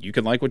just you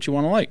can like what you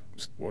want to like,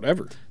 just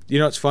whatever.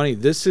 It's funny.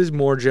 This is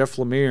more Jeff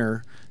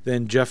Lemire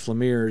than Jeff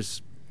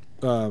Lemire's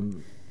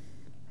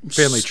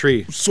Family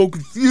Tree. I'm so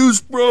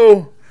confused,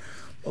 bro.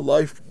 A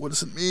life, what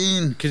does it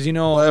mean? Because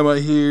why am I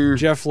here?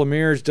 Jeff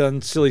Lemire's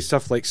done silly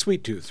stuff like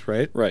Sweet Tooth,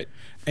 right? Right.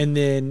 And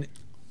then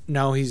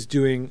now he's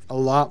doing a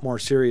lot more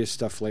serious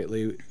stuff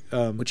lately.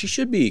 Which he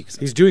should be.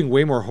 He's doing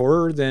way more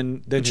horror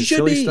than his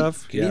silly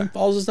stuff. Gideon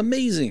Falls is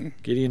amazing.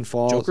 Gideon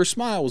Falls. Joker's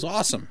Smile was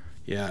awesome.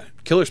 Yeah.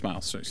 Killer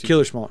Smile.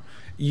 Killer Smile.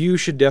 You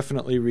should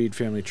definitely read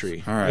Family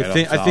Tree. All right.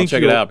 I think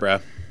check it out, bro.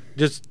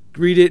 Just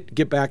read it.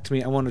 Get back to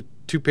me. I want a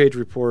 2-page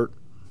report.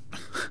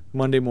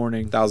 Monday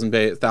morning,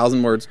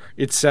 1,000 words.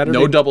 It's Saturday.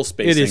 No double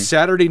spacing. It is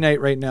Saturday night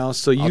right now,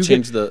 so I'll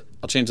change the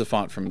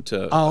font from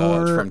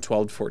 12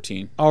 to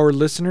 14. Our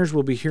listeners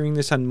will be hearing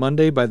this on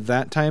Monday. By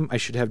that time, I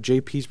should have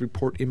JP's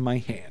report in my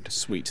hand.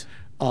 Sweet.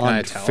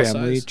 On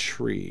Family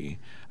Tree,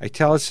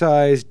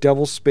 italicized,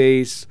 double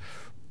space.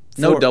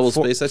 No double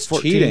space. That's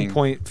 14 cheating.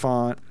 Point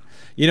font.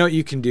 You know what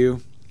you can do?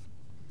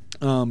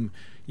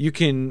 You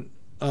can.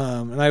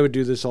 And I would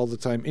do this all the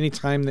time.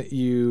 Anytime that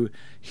you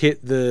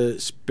hit the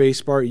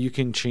space bar, you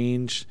can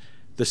change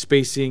the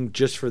spacing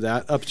just for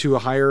that up to a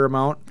higher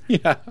amount.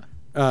 Yeah.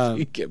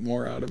 You get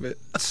more out of it.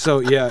 So,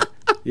 yep.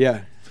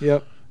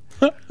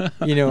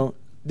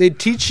 They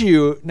teach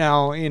you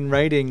now in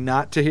writing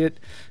not to hit,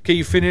 okay,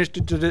 you finished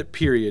it,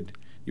 period.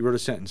 You wrote a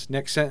sentence.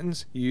 Next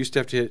sentence, you used to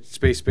have to hit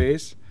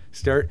space,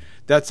 start.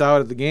 That's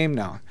out of the game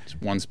now. It's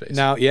one space.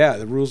 Now,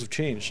 the rules have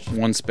changed.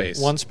 One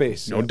space.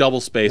 No double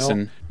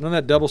spacing. None of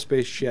that double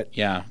space shit.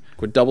 Yeah.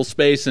 Quit double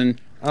spacing.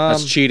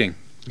 That's cheating.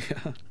 Yeah.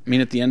 I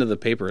mean, at the end of the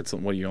paper, it's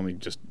you only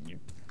just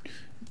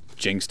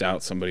jinxed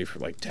out somebody for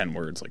like 10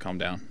 words. Like, calm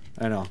down.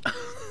 I know.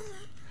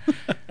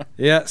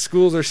 Yeah,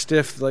 schools are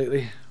stiff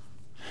lately.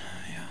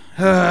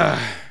 Yeah.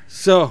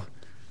 So,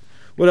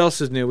 what else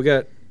is new?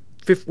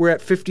 We're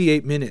at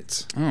 58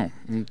 minutes. Oh,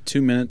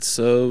 2 minutes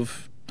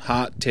of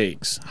hot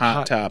takes,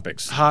 hot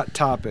topics. Hot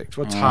topics.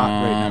 What's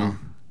hot right now?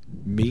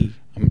 Me.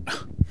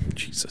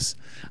 Jesus.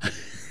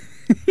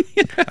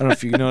 I don't know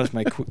if you noticed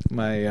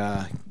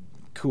my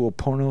cool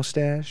porno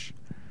stash.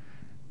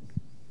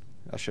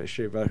 I'll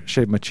shave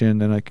my chin,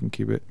 then I can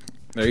keep it.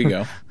 There you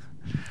go.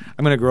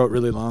 I'm gonna grow it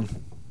really long.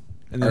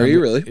 And Are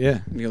you really? Yeah.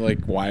 You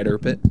like wide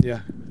erp it? Yeah.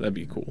 That'd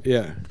be cool.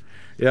 Yeah.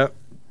 Yep.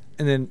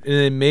 And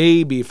then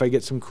maybe if I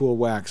get some cool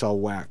wax, I'll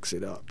wax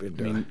it up.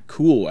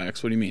 Cool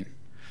wax? What do you mean?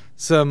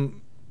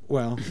 Some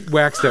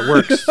wax that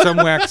works. Some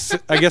wax.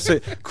 I guess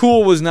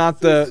cool was not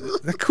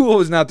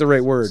the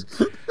right word.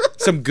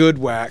 Some good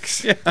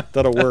wax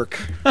that'll work.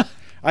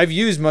 I've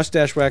used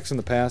mustache wax in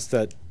the past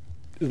that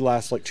it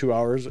lasts like 2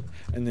 hours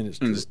and then it's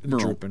just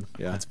drooping.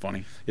 Yeah, that's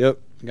funny. Yep.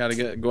 You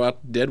gotta go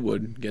out to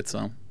Deadwood and get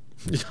some.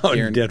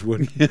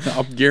 Deadwood.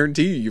 I'll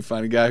guarantee you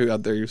find a guy who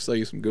out there who'll sell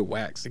you some good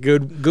wax.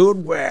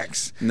 Good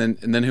wax. And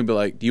then he'll be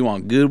like, "Do you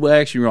want good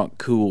wax or you want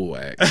cool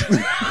wax?"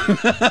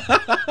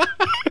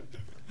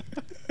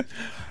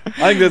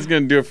 I think that's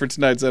going to do it for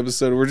tonight's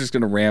episode. We're just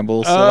going to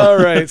ramble. So. All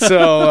right.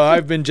 So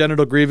I've been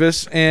Genital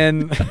Grievous,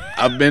 and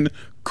I've been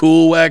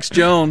Cool Wax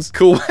Jones.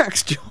 Cool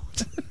Wax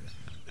Jones.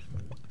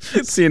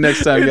 See you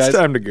next time, guys. It's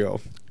time to go.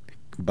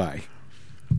 Bye.